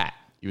with the bat.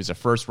 He was a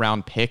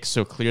first-round pick,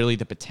 so clearly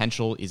the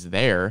potential is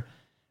there,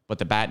 but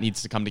the bat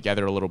needs to come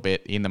together a little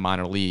bit in the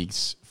minor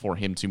leagues for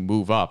him to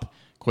move up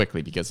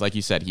quickly, because like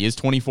you said, he is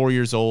 24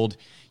 years old.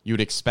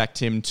 You'd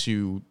expect him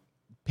to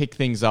pick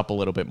things up a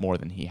little bit more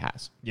than he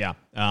has. Yeah,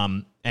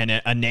 and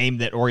a name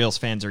that Orioles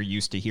fans are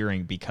used to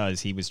hearing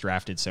because he was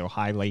drafted so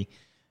highly.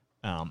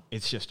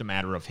 It's just a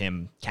matter of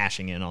him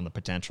cashing in on the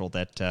potential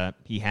that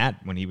he had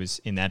when he was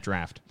in that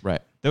draft.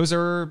 Right. Those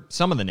are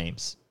some of the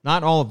names.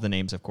 Not all of the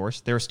names, of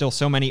course. There are still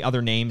so many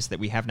other names that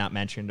we have not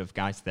mentioned of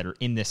guys that are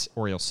in this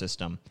Orioles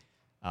system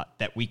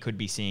that we could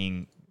be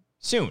seeing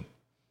soon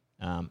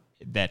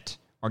that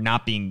are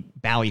not being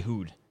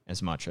ballyhooed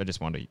as much. I just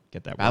wanted to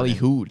get that word in.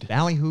 Ballyhooed.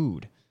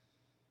 Ballyhooed.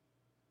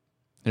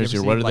 There's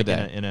You your ever word of seen,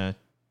 the day. in a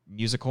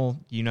musical,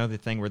 the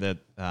thing where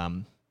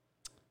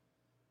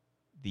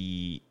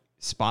the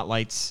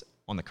spotlights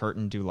on the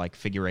curtain do like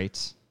figure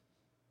eights?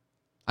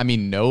 I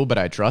mean, no, but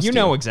I trust you. You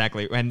know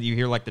exactly. And you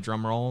hear like the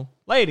drum roll,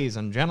 ladies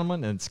and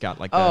gentlemen, and it's got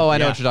like I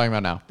know what you're talking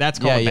about now. That's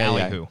called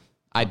ballyhoo.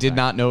 I did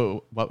not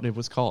know what it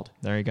was called.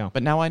 There you go.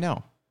 But now I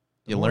know.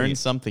 You more learn you-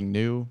 something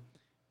new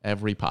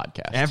every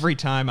podcast. Every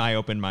time I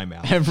open my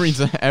mouth. Every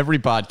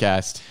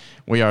podcast,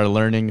 we are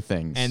learning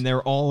things. And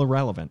they're all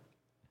irrelevant.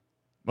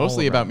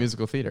 mostly all about around.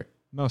 musical theater.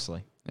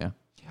 Mostly. Yeah.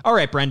 All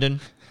right, Brendan.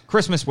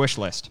 Christmas wish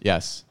list.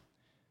 Yes,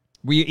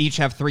 We each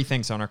have 3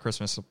 things on our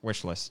Christmas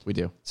wish list. we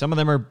do. Some of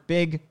them are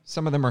big.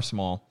 Some of them are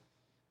small.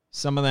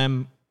 Some of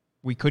them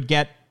we could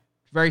get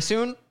very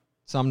soon.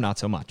 Some not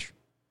so much.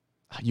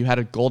 You had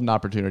a golden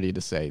opportunity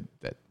to say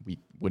that we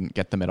wouldn't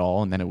get them at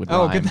all, and then it would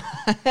Oh, rhyme.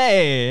 good.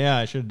 Hey, yeah,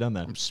 I should have done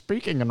that.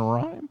 Speaking in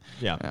rhyme.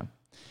 Yeah.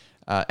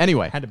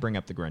 Anyway, Had to bring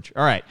up the Grinch.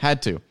 All right.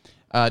 had to.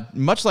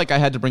 Much like I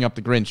had to bring up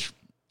the Grinch,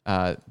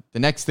 the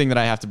next thing that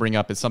I have to bring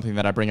up is something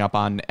that I bring up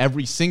on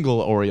every single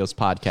Orioles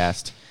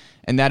podcast,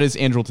 and that is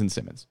Andrelton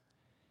Simmons.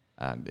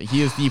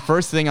 He is the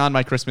first thing on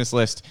my Christmas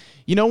list.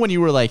 You know when you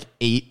were like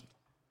 8,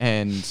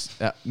 and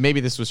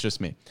maybe this was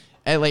just me.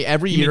 And like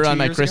every year on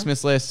my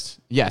Christmas list,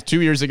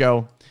 2 years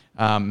ago,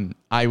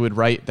 I would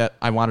write that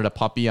I wanted a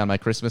puppy on my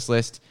Christmas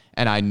list,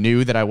 and I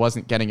knew that I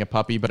wasn't getting a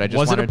puppy, but I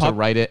just wanted to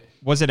write it.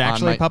 Was it on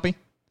actually my- a puppy?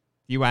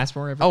 You asked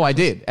for it? Oh, I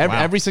did. Wow.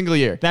 Every single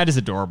year. That is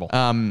adorable.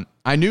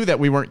 I knew that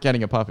we weren't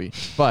getting a puppy,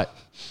 but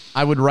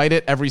I would write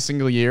it every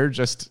single year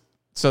just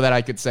so that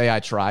I could say I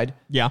tried.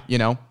 Yeah. You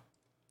know,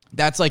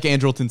 that's like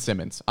Andrelton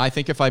Simmons. I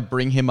think if I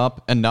bring him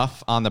up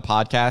enough on the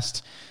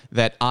podcast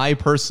that I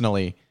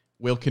personally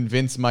will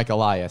convince Mike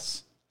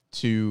Elias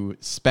to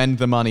spend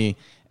the money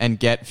and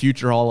get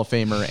future Hall of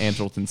Famer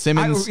Andrelton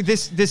Simmons.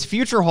 This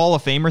future Hall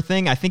of Famer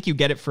thing, I think you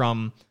get it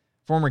from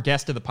former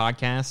guest of the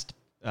podcast.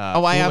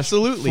 I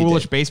absolutely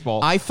Foolish did.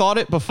 Baseball. I thought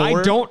it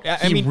before. I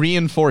He mean,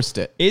 reinforced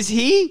it. Is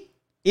he?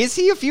 Is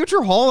he a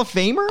future Hall of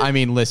Famer? I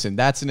mean, listen,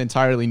 that's an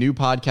entirely new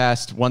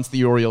podcast once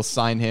the Orioles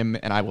sign him,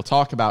 and I will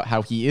talk about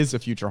how he is a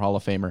future Hall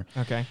of Famer.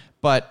 Okay.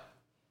 But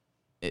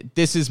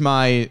this is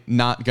my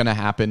not going to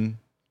happen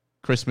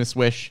Christmas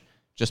wish,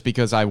 just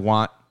because I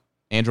want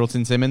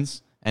Andrelton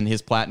Simmons and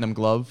his platinum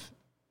glove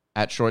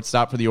at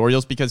shortstop for the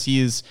Orioles, because he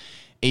is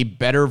a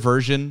better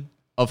version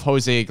of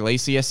Jose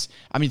Iglesias.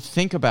 I mean,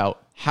 think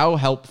about how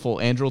helpful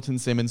Andrelton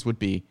Simmons would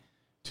be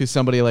to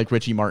somebody like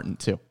Richie Martin,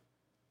 too.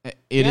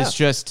 It is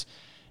just...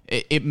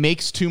 It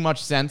makes too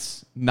much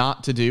sense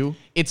not to do.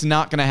 It's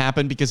not going to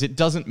happen because it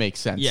doesn't make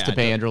sense to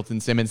pay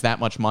Andrelton Simmons that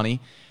much money.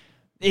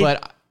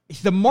 But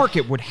the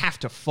market would have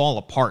to fall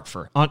apart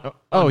for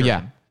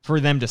for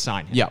them to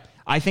sign him. Yeah.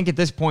 I think at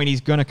this point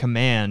he's going to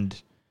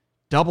command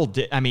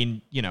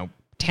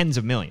tens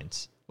of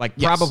millions. Like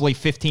probably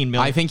 15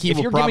 million. I think if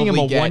you're giving him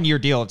a 1-year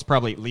deal, it's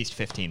probably at least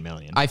 15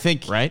 million. I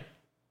think, right?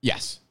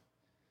 Yes.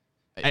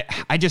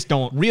 I just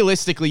don't.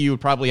 Realistically, you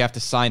would probably have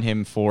to sign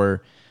him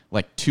for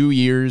like 2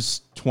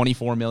 years,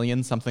 24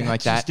 million, something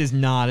like that. Just is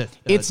not.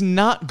 It's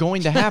not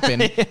going to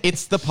happen.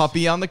 It's the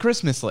puppy on the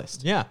Christmas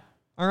list. Yeah.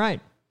 All right.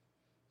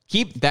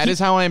 That is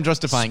how I am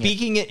justifying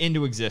speaking it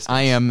into existence.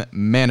 I am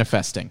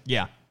manifesting.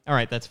 Yeah. All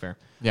right. That's fair.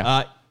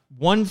 Yeah.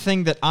 One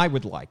thing that I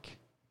would like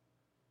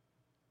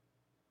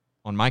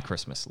on my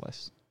Christmas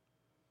list.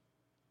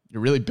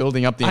 You're really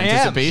building up the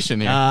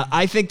anticipation here.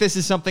 I think this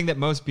is something that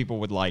most people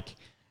would like.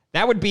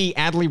 That would be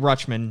Adley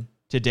Rutschman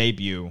to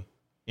debut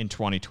in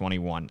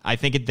 2021. I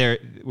think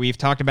we've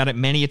talked about it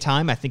many a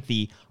time. I think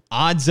the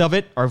odds of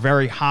it are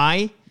very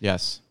high.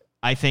 Yes.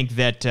 I think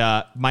that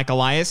Mike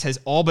Elias has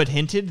all but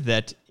hinted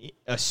that,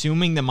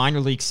 assuming the minor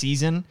league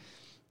season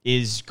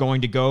is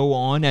going to go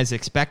on as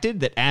expected,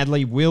 that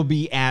Adley will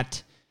be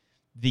at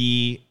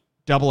the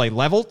AA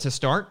level to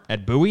start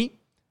at Bowie.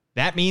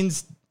 That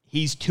means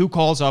he's 2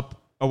 calls up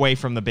away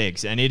from the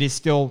bigs, and it is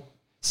still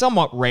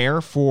somewhat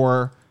rare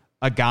for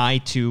a guy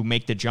to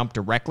make the jump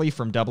directly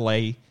from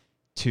AA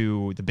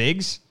to the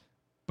bigs,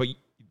 but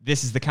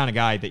this is the kind of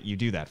guy that you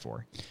do that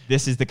for.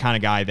 This is the kind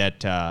of guy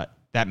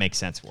that makes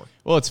sense for.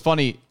 Well, it's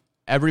funny.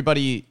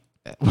 Everybody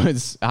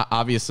was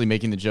obviously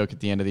making the joke at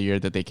the end of the year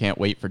that they can't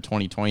wait for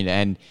 2020 to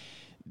end.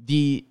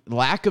 The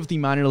lack of the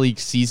minor league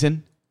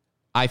season,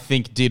 I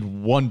think, did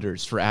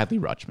wonders for Adley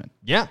Rutschman.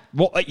 Yeah.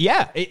 Well,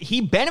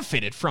 he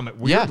benefited from it,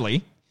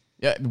 weirdly.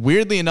 Yeah.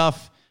 Weirdly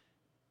enough,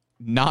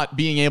 not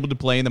being able to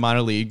play in the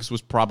minor leagues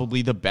was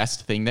probably the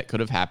best thing that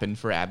could have happened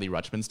for Adley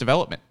Rutschman's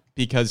development,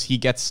 because he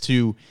gets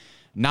to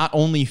not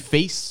only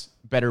face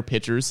better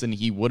pitchers than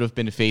he would have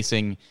been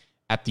facing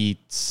at the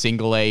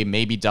single-A,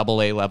 maybe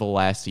double-A level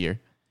last year,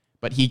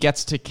 but he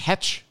gets to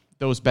catch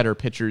those better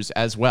pitchers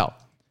as well.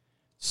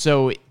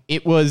 So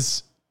it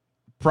was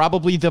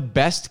probably the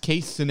best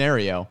case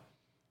scenario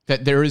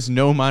that there is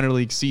no minor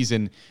league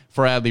season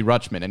for Adley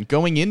Rutschman. And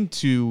going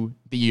into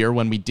the year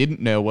when we didn't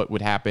know what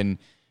would happen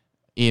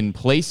in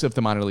place of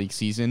the minor league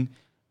season,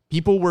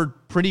 people were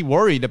pretty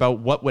worried about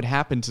what would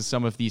happen to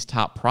some of these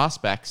top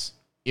prospects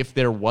if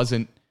there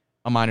wasn't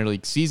a minor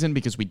league season,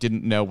 because we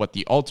didn't know what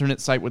the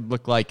alternate site would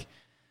look like.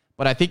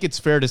 But I think it's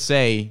fair to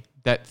say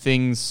that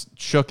things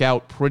shook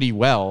out pretty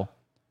well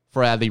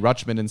for Adley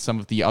Rutschman and some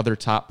of the other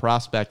top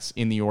prospects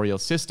in the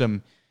Orioles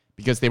system,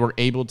 because they were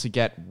able to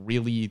get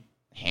really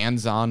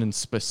hands-on and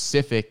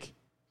specific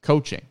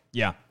coaching.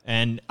 Yeah,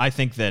 and I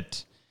think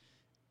that,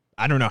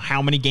 I don't know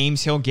how many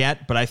games he'll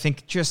get, but I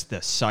think just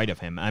the sight of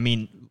him, I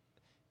mean,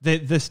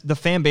 the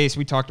fan base,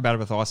 we talked about it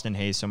with Austin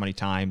Hayes so many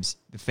times,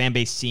 the fan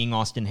base seeing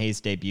Austin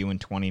Hayes debut in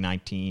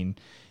 2019,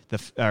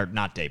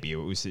 not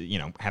debut, it was,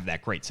 have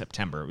that great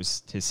September, it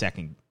was his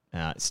second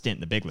stint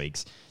in the big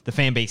leagues. The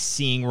fan base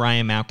seeing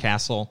Ryan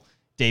Mountcastle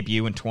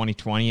debut in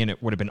 2020, and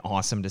it would have been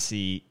awesome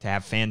to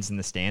have fans in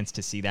the stands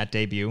to see that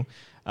debut.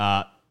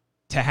 To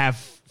have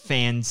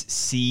fans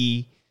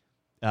see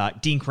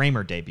Dean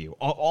Kramer debut.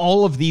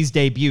 All of these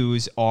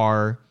debuts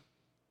are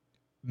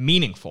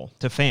meaningful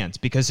to fans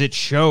because it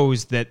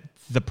shows that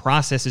the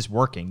process is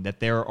working,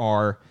 that there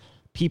are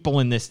people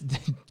in this,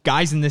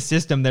 guys in this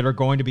system that are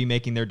going to be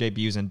making their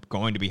debuts and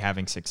going to be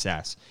having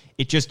success.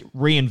 It just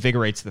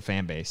reinvigorates the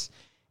fan base.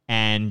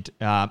 And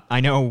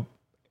I know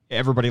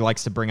everybody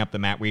likes to bring up the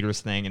Matt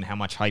Wieters thing and how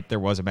much hype there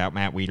was about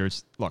Matt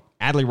Wieters. Look,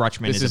 Adley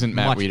Rutschman isn't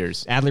Matt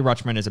Wieters. Adley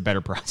Rutschman is a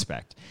better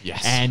prospect.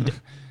 Yes. And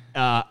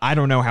I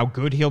don't know how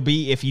good he'll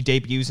be if he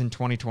debuts in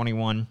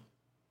 2021,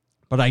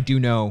 but I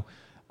do know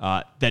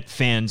that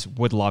fans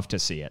would love to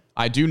see it.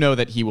 I do know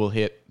that he will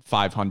hit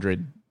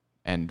 500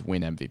 and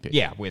win MVP.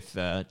 Yeah, with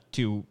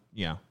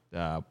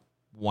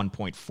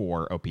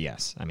 1.4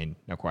 OPS. I mean,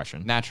 no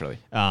question. Naturally.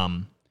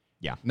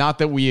 Yeah. Not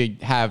that we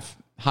have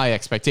high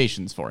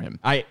expectations for him.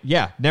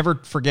 Never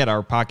forget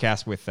our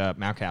podcast with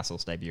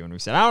Mountcastle's debut, and we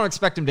said, I don't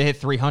expect him to hit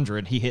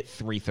 300. He hit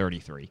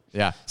 333.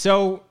 Yeah.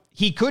 So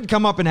he could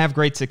come up and have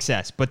great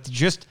success, but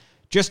just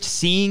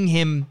seeing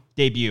him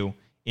debut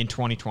in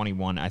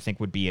 2021, I think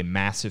would be a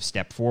massive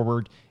step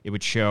forward. It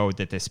would show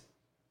that this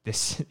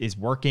is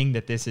working,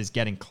 that this is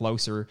getting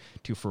closer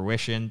to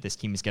fruition. This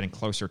team is getting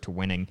closer to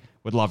winning.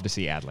 Would love to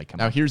see Adley come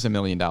Now, up. here's $1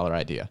 million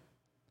idea.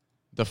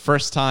 the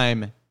first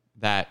time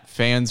that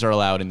fans are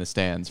allowed in the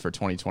stands for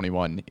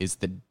 2021 is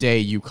the day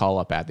you call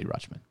up Adley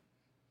Rutschman.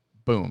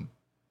 Boom.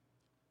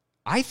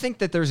 I think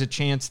that there's a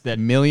chance that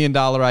 $1 million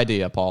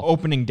idea, Paul.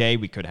 opening day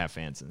we could have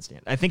fans in the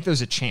stands. I think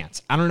there's a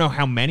chance. I don't know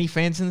how many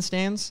fans in the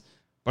stands,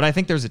 but I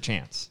think there's a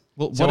chance.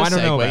 Well, so what I don't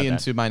a know segue about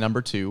into that. my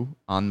number 2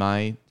 on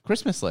my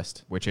Christmas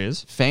list. Which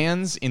is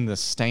Fans in the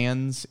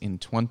stands in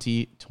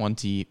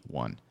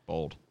 2021.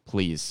 bold.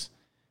 Please.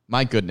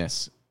 My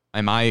goodness.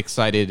 Am I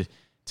excited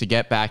to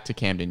get back to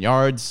Camden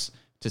Yards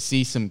to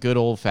see some good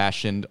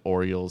old-fashioned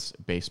Orioles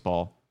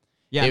baseball.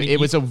 Yeah, It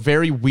was a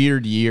very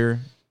weird year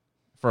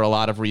for a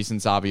lot of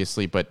reasons,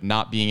 obviously, but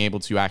not being able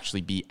to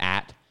actually be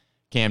at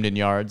Camden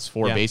Yards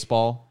for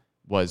baseball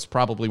was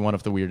probably one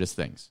of the weirdest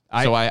things.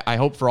 So I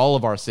hope for all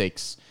of our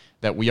sakes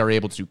that we are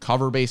able to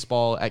cover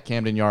baseball at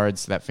Camden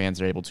Yards, that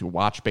fans are able to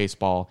watch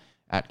baseball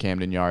at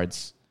Camden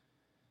Yards.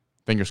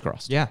 Fingers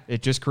crossed. Yeah,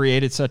 it just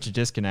created such a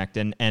disconnect.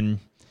 And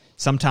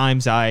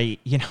sometimes I,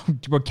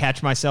 would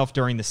catch myself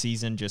during the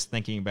season just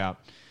thinking about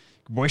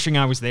wishing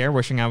I was there,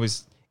 wishing I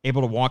was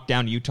able to walk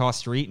down Utah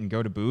Street and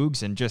go to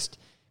Boogs and just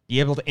be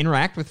able to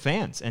interact with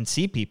fans and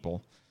see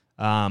people.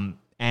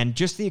 And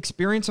just the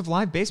experience of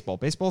live baseball.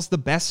 Baseball is the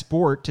best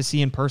sport to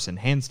see in person,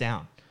 hands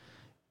down.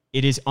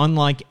 It is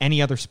unlike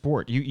any other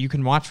sport. You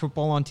can watch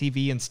football on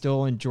TV and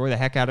still enjoy the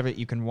heck out of it.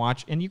 You can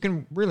watch, and you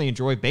can really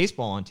enjoy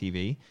baseball on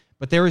TV.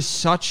 But there is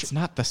such... It's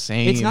not the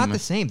same. It's not the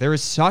same. There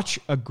is such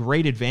a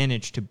great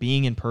advantage to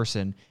being in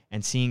person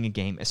and seeing a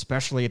game,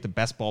 especially at the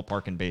best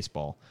ballpark in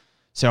baseball.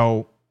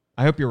 So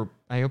I hope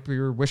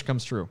your wish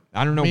comes true.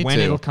 I don't know when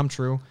it'll come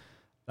true.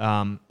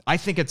 I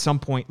think at some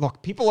point,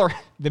 look, people are...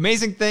 The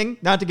amazing thing,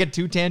 not to get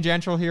too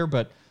tangential here,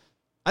 but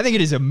I think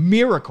it is a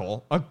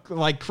miracle,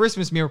 like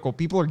Christmas miracle.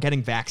 People are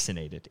getting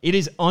vaccinated. It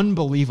is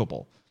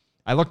unbelievable.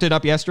 I looked it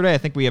up yesterday. I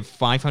think we have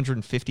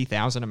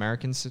 550,000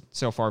 Americans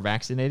so far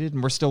vaccinated,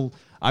 and we're still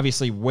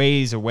obviously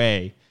ways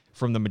away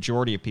from the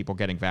majority of people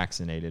getting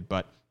vaccinated.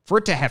 But for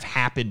it to have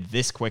happened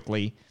this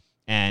quickly,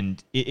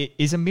 and it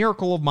is a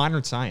miracle of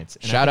modern science.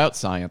 And Shout out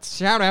science.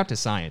 Shout out to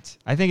science.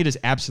 I think it is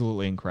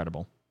absolutely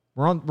incredible.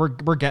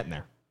 We're getting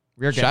there.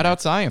 Shout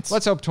out science.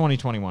 Let's hope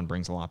 2021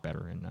 brings a lot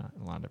better in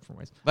a lot of different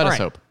ways. Let All us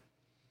right. hope.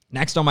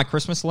 Next on my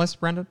Christmas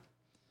list, Brendan,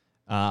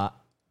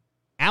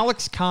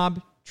 Alex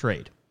Cobb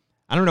trade.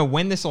 I don't know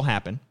when this will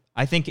happen.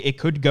 I think it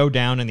could go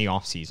down in the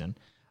offseason.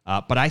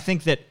 But I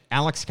think that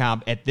Alex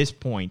Cobb at this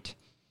point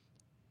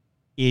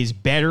is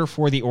better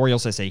for the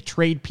Orioles as a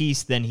trade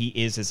piece than he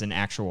is as an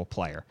actual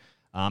player.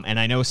 And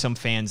I know some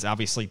fans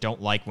obviously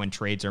don't like when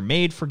trades are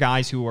made for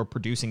guys who are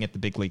producing at the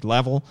big league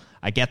level.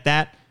 I get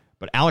that.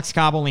 But Alex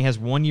Cobb only has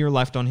 1 year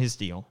left on his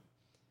deal.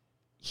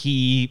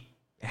 He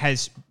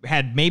has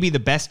had maybe the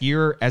best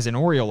year as an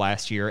Oriole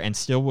last year and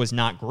still was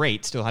not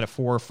great, still had a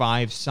 4 or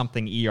 5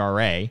 something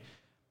ERA.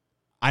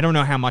 I don't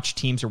know how much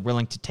teams are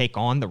willing to take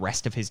on the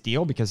rest of his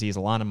deal because he has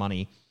a lot of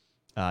money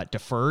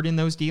deferred in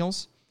those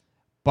deals.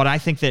 But I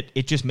think that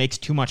it just makes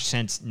too much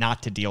sense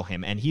not to deal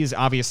him. And he is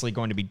obviously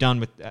going to be done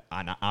with,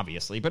 not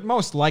obviously, but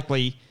most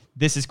likely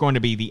this is going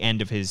to be the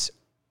end of his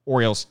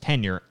Orioles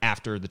tenure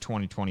after the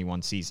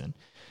 2021 season.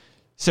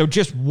 So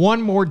just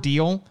one more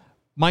deal.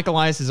 Michael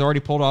Elias has already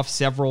pulled off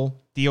several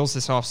deals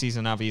this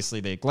offseason. Obviously,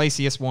 the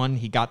Iglesias one.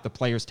 He got the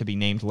players to be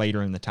named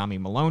later in the Tommy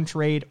Milone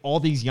trade. All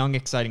these young,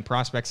 exciting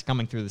prospects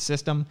coming through the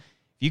system.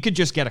 If you could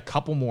just get a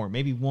couple more,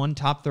 maybe one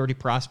top 30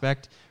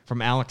 prospect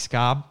from Alex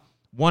Cobb,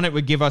 one, it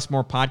would give us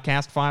more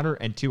podcast fodder,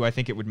 and two, I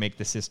think it would make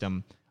the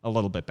system a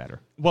little bit better.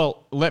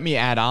 Well, let me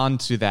add on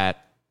to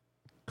that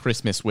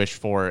Christmas wish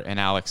for an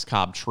Alex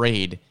Cobb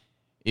trade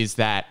is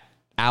that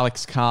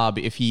Alex Cobb,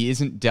 if he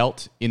isn't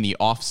dealt in the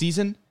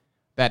offseason,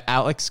 that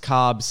Alex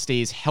Cobb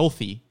stays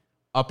healthy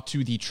up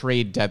to the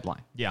trade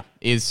deadline. Yeah.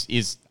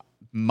 Is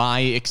my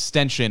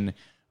extension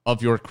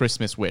of your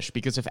Christmas wish.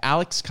 Because if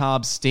Alex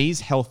Cobb stays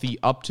healthy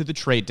up to the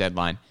trade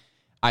deadline,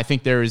 I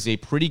think there is a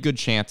pretty good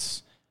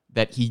chance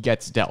that he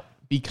gets dealt.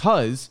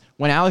 Because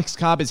when Alex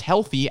Cobb is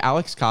healthy,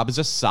 Alex Cobb is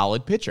a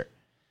solid pitcher.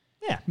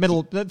 Yeah,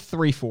 middle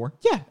 3-4.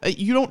 Yeah,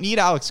 you don't need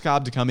Alex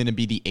Cobb to come in and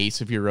be the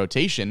ace of your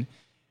rotation.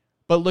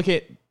 But look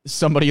at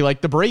somebody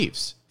like the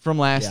Braves from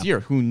last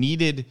year who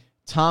needed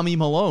Tommy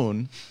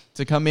Milone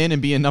to come in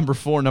and be a number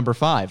 4, number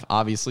 5.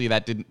 Obviously,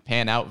 that didn't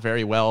pan out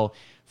very well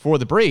for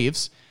the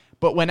Braves.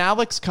 But when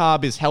Alex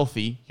Cobb is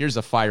healthy, here's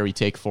a fiery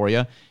take for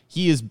you,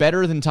 he is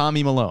better than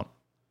Tommy Milone.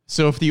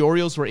 So if the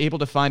Orioles were able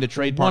to find a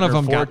trade partner One of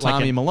them for got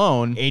Tommy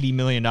Milone, $80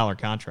 million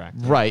contract.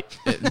 right,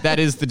 that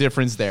is the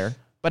difference there.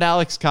 But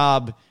Alex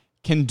Cobb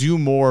can do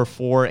more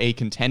for a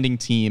contending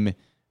team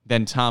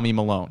than Tommy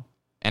Milone.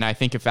 And I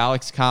think if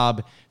Alex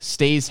Cobb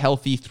stays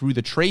healthy through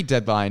the trade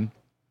deadline,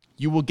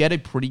 you will get a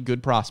pretty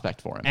good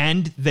prospect for him.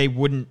 And they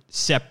wouldn't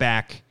set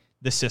back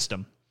the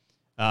system.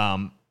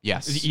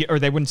 Yes. Or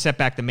they wouldn't set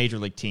back the major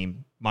league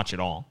team much at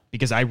all.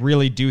 Because I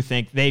really do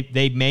think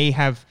they may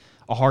have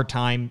a hard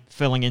time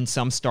filling in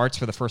some starts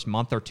for the first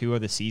month or two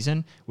of the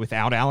season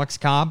without Alex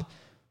Cobb.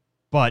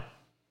 But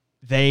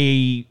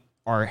they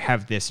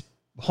have this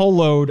whole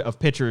load of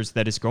pitchers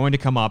that is going to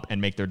come up and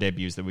make their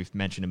debuts that we've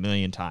mentioned a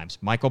million times.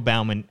 Michael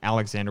Baumann,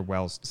 Alexander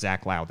Wells,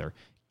 Zach Lowther,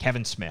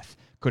 Kevin Smith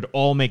could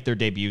all make their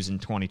debuts in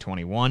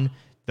 2021.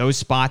 Those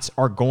spots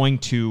are going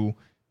to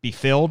be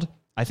filled.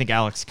 I think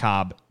Alex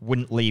Cobb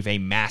wouldn't leave a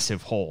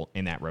massive hole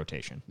in that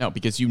rotation. No,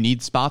 because you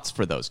need spots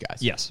for those guys.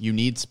 Yes. You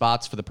need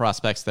spots for the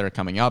prospects that are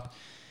coming up.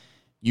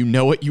 You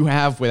know what you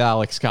have with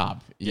Alex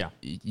Cobb. Yeah.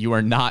 You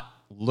are not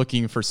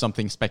looking for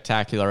something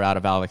spectacular out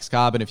of Alex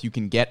Cobb, and if you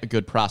can get a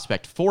good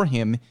prospect for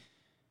him,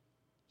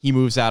 he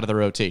moves out of the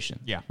rotation.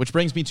 Yeah. Which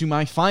brings me to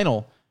my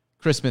final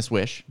Christmas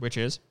wish. Which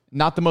is?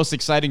 Not the most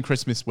exciting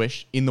Christmas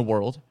wish in the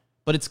world,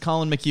 but it's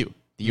Colin McHugh.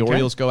 The Okay.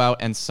 Orioles go out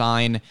and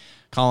sign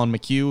Colin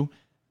McHugh,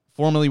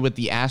 formerly with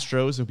the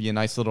Astros. It'll be a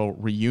nice little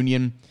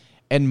reunion.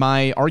 And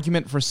my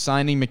argument for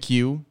signing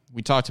McHugh,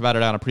 we talked about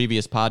it on a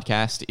previous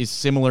podcast, is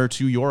similar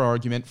to your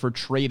argument for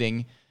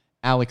trading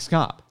Alex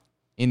Cobb,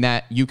 in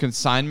that you can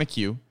sign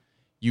McHugh,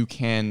 you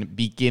can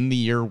begin the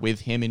year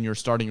with him in your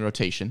starting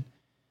rotation,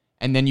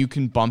 and then you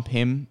can bump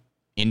him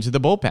into the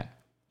bullpen.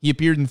 He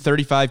appeared in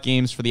 35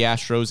 games for the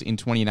Astros in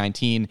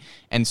 2019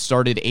 and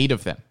started 8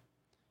 of them.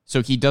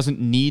 So he doesn't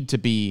need to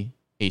be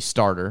a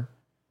starter,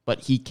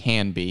 but he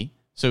can be.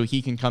 So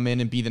he can come in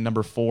and be the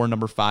number 4,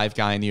 number 5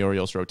 guy in the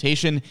Orioles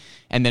rotation.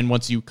 And then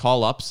once you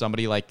call up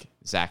somebody like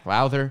Zach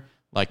Lowther,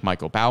 like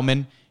Michael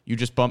Baumann, you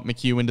just bump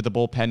McHugh into the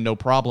bullpen, no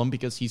problem,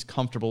 because he's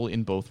comfortable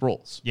in both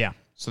roles. Yeah.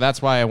 So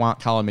that's why I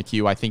want Colin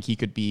McHugh. I think he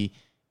could be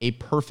a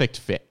perfect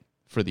fit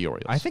for the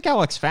Orioles. I think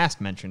Alex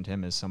Fast mentioned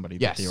him as somebody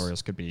Yes. that the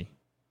Orioles could be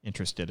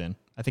interested in.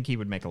 I think he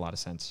would make a lot of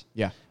sense.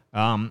 Yeah.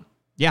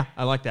 Yeah,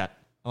 I like that.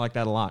 I like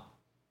that a lot.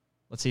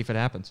 Let's see if it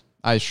happens.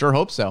 I sure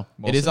hope so.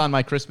 We'll It is see. on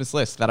my Christmas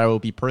list that I will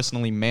be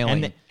personally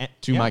mailing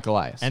to yeah. Mike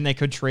Elias. And they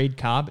could trade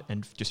Cobb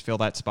and just fill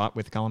that spot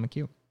with Colin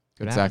McHugh.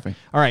 Could happen. Exactly.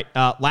 All right,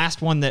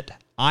 last one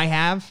that I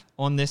have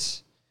on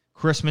this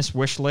Christmas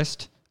wish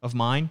list of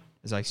mine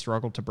as I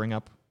struggle to bring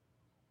up.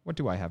 What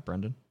do I have,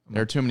 Brendan?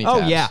 There are too many Oh,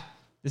 tabs. yeah.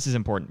 This is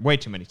important. Way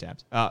too many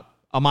tabs.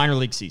 A minor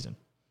league season.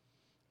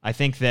 I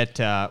think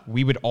that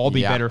we would all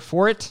be Yeah. better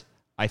for it.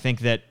 I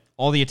think that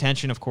all the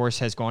attention, of course,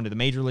 has gone to the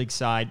major league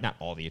side. Not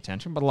all the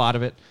attention, but a lot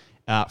of it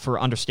for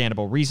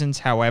understandable reasons.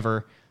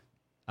 However,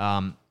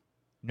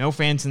 no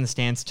fans in the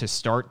stands to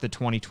start the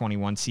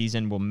 2021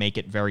 season will make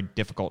it very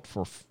difficult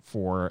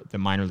for the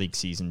minor league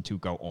season to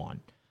go on.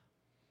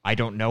 I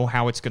don't know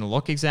how it's going to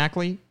look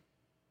exactly.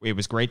 It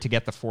was great to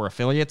get the 4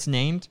 affiliates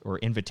named or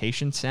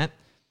invitation sent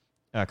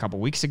a couple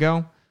weeks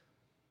ago.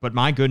 But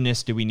my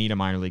goodness, do we need a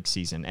minor league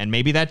season? And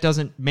maybe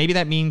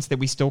that means that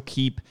we still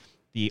keep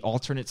the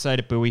alternate site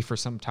at Bowie for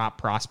some top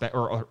prospect,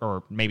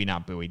 or maybe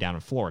not Bowie, down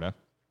in Florida,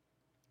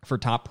 for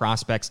top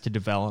prospects to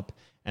develop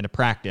and to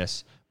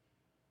practice.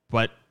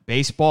 But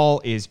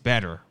baseball is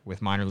better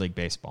with minor league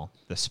baseball.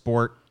 The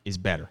sport is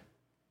better.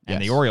 And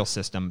Yes. the Orioles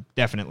system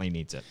definitely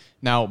needs it.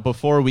 Now,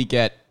 before we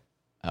get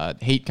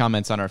hate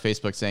comments on our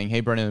Facebook saying, hey,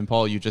 Brennan and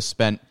Paul, you just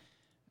spent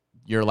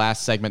your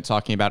last segment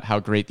talking about how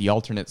great the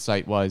alternate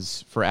site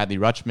was for Adley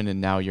Rutschman, and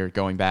now you're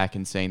going back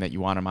and saying that you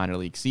want a minor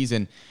league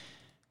season.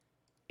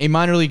 A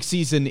minor league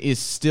season is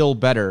still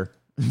better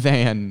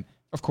than,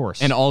 Of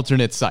course. an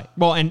alternate site.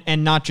 Well,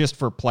 and not just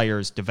for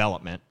players'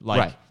 development. Like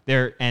Right.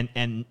 there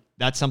and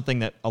that's something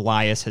that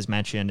Elias has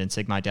mentioned and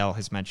Sig Mejdal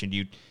has mentioned.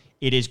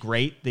 It is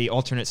great. The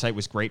alternate site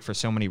was great for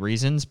so many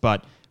reasons,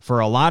 but for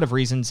a lot of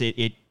reasons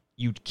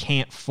you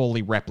can't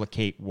fully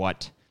replicate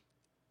what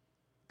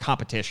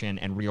competition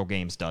and real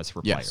games does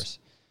for Yes. players.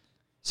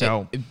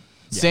 So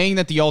Saying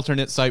that the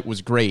alternate site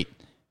was great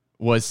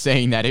was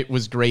saying that it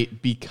was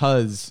great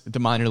because the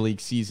minor league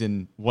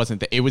season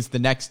wasn't it was the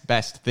next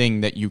best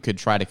thing that you could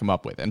try to come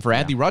up with. And for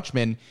Adley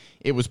Rutschman,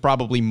 it was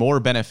probably more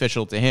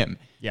beneficial to him.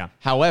 Yeah.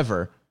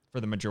 However,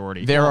 for the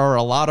majority. there are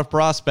a lot of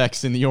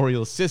prospects in the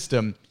Orioles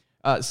system.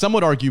 Some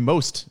would argue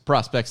most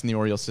prospects in the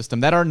Orioles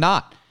system that are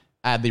not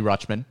Adley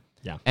Rutschman.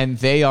 Yeah. And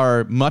they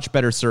are much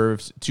better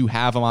served to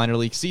have a minor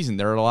league season.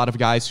 There are a lot of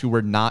guys who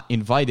were not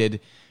invited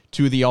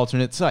to the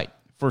alternate site.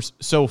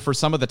 So for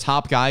some of the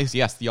top guys,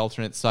 yes, the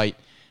alternate site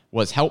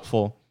was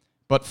helpful.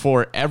 But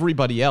for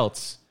everybody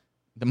else,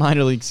 the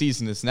minor league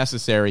season is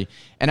necessary.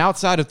 And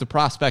outside of the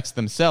prospects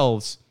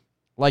themselves,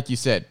 like you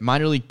said,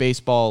 minor league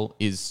baseball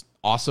is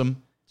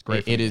awesome. It's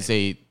great for It the is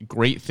a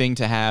great thing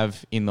to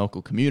have in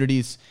local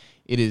communities.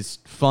 It is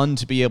fun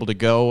to be able to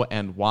go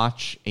and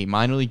watch a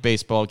minor league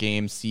baseball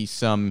game, see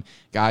some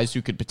guys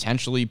who could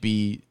potentially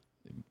be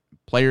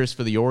players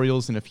for the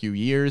Orioles in a few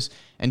years,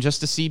 and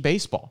just to see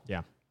baseball.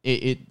 Yeah.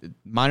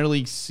 Minor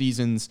league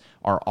seasons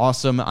are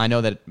awesome. I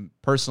know that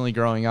personally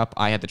growing up,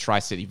 I had the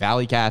Tri-City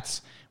Valley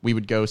Cats. We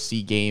would go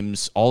see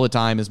games all the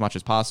time as much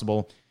as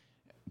possible.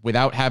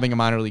 Without having a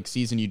minor league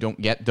season, you don't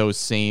get those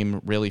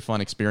same really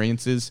fun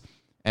experiences.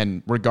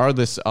 And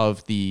regardless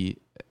of the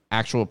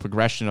actual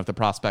progression of the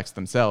prospects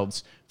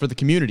themselves, for the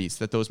communities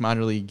that those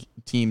minor league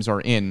teams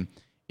are in,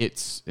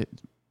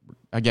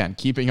 again,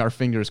 keeping our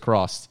fingers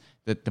crossed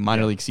that the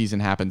minor league season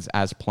happens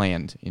as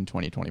planned in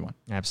 2021.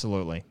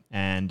 Absolutely.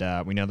 And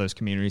we know those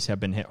communities have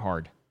been hit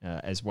hard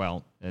as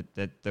well.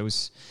 That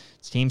those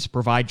teams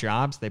provide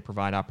jobs, they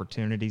provide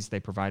opportunities, they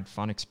provide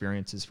fun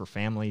experiences for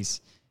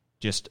families.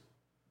 Just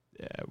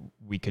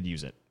we could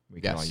use it.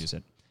 We could all use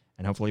it,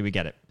 and hopefully we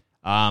get it.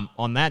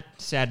 On that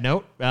sad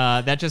note,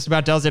 that just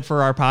about does it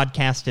for our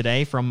podcast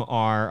today from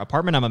our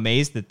apartment. I'm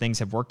amazed that things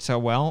have worked so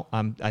well.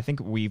 I think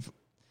we've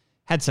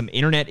had some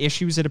internet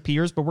issues, it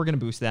appears, but we're going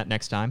to boost that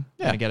next time.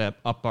 Yeah. Going to get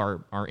up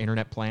our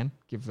internet plan.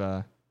 Give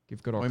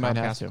good old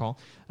Comcast a call.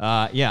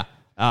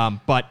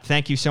 But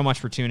thank you so much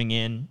for tuning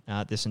in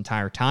this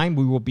entire time.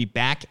 We will be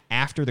back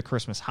after the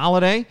Christmas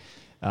holiday.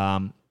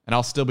 And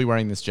I'll still be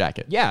wearing this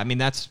jacket. Yeah, I mean,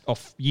 that's a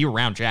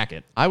year-round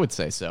jacket. I would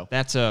say so.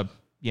 That's a,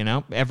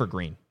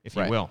 evergreen, if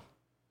you will.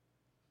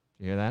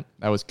 You hear that?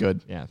 That was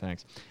good. Yeah,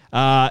 thanks.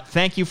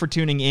 Thank you for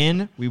tuning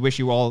in. We wish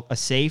you all a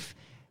safe,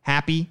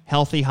 happy,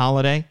 healthy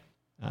holiday.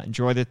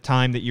 Enjoy the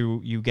time that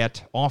you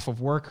get off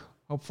of work,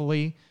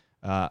 hopefully,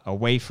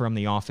 away from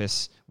the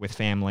office, with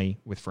family,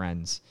 with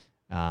friends.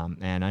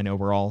 And I know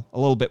we're all a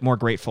little bit more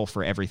grateful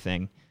for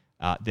everything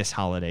this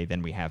holiday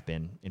than we have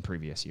been in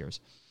previous years.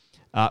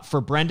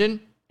 For Brendan,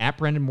 at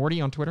Brendan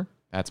Morty on Twitter.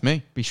 That's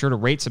me. Be sure to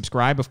rate,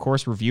 subscribe, of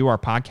course, review our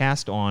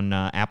podcast on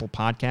Apple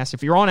Podcasts.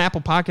 If you're on Apple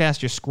Podcasts,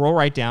 just scroll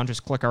right down,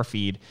 just click our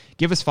feed,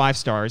 give us 5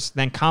 stars,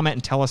 then comment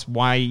and tell us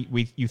why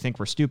you think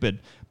we're stupid,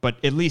 but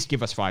at least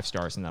give us 5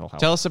 stars and that'll help.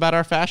 Tell us about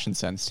our fashion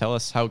sense. Tell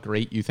us how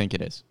great you think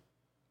it is.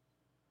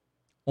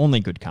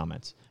 Only good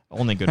comments.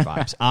 Only good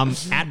vibes.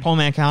 At Paul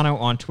Mancano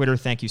on Twitter.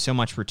 Thank you so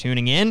much for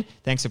tuning in.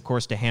 Thanks, of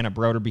course, to Hannah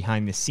Broder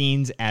behind the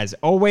scenes, as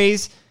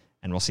always,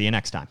 and we'll see you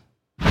next time.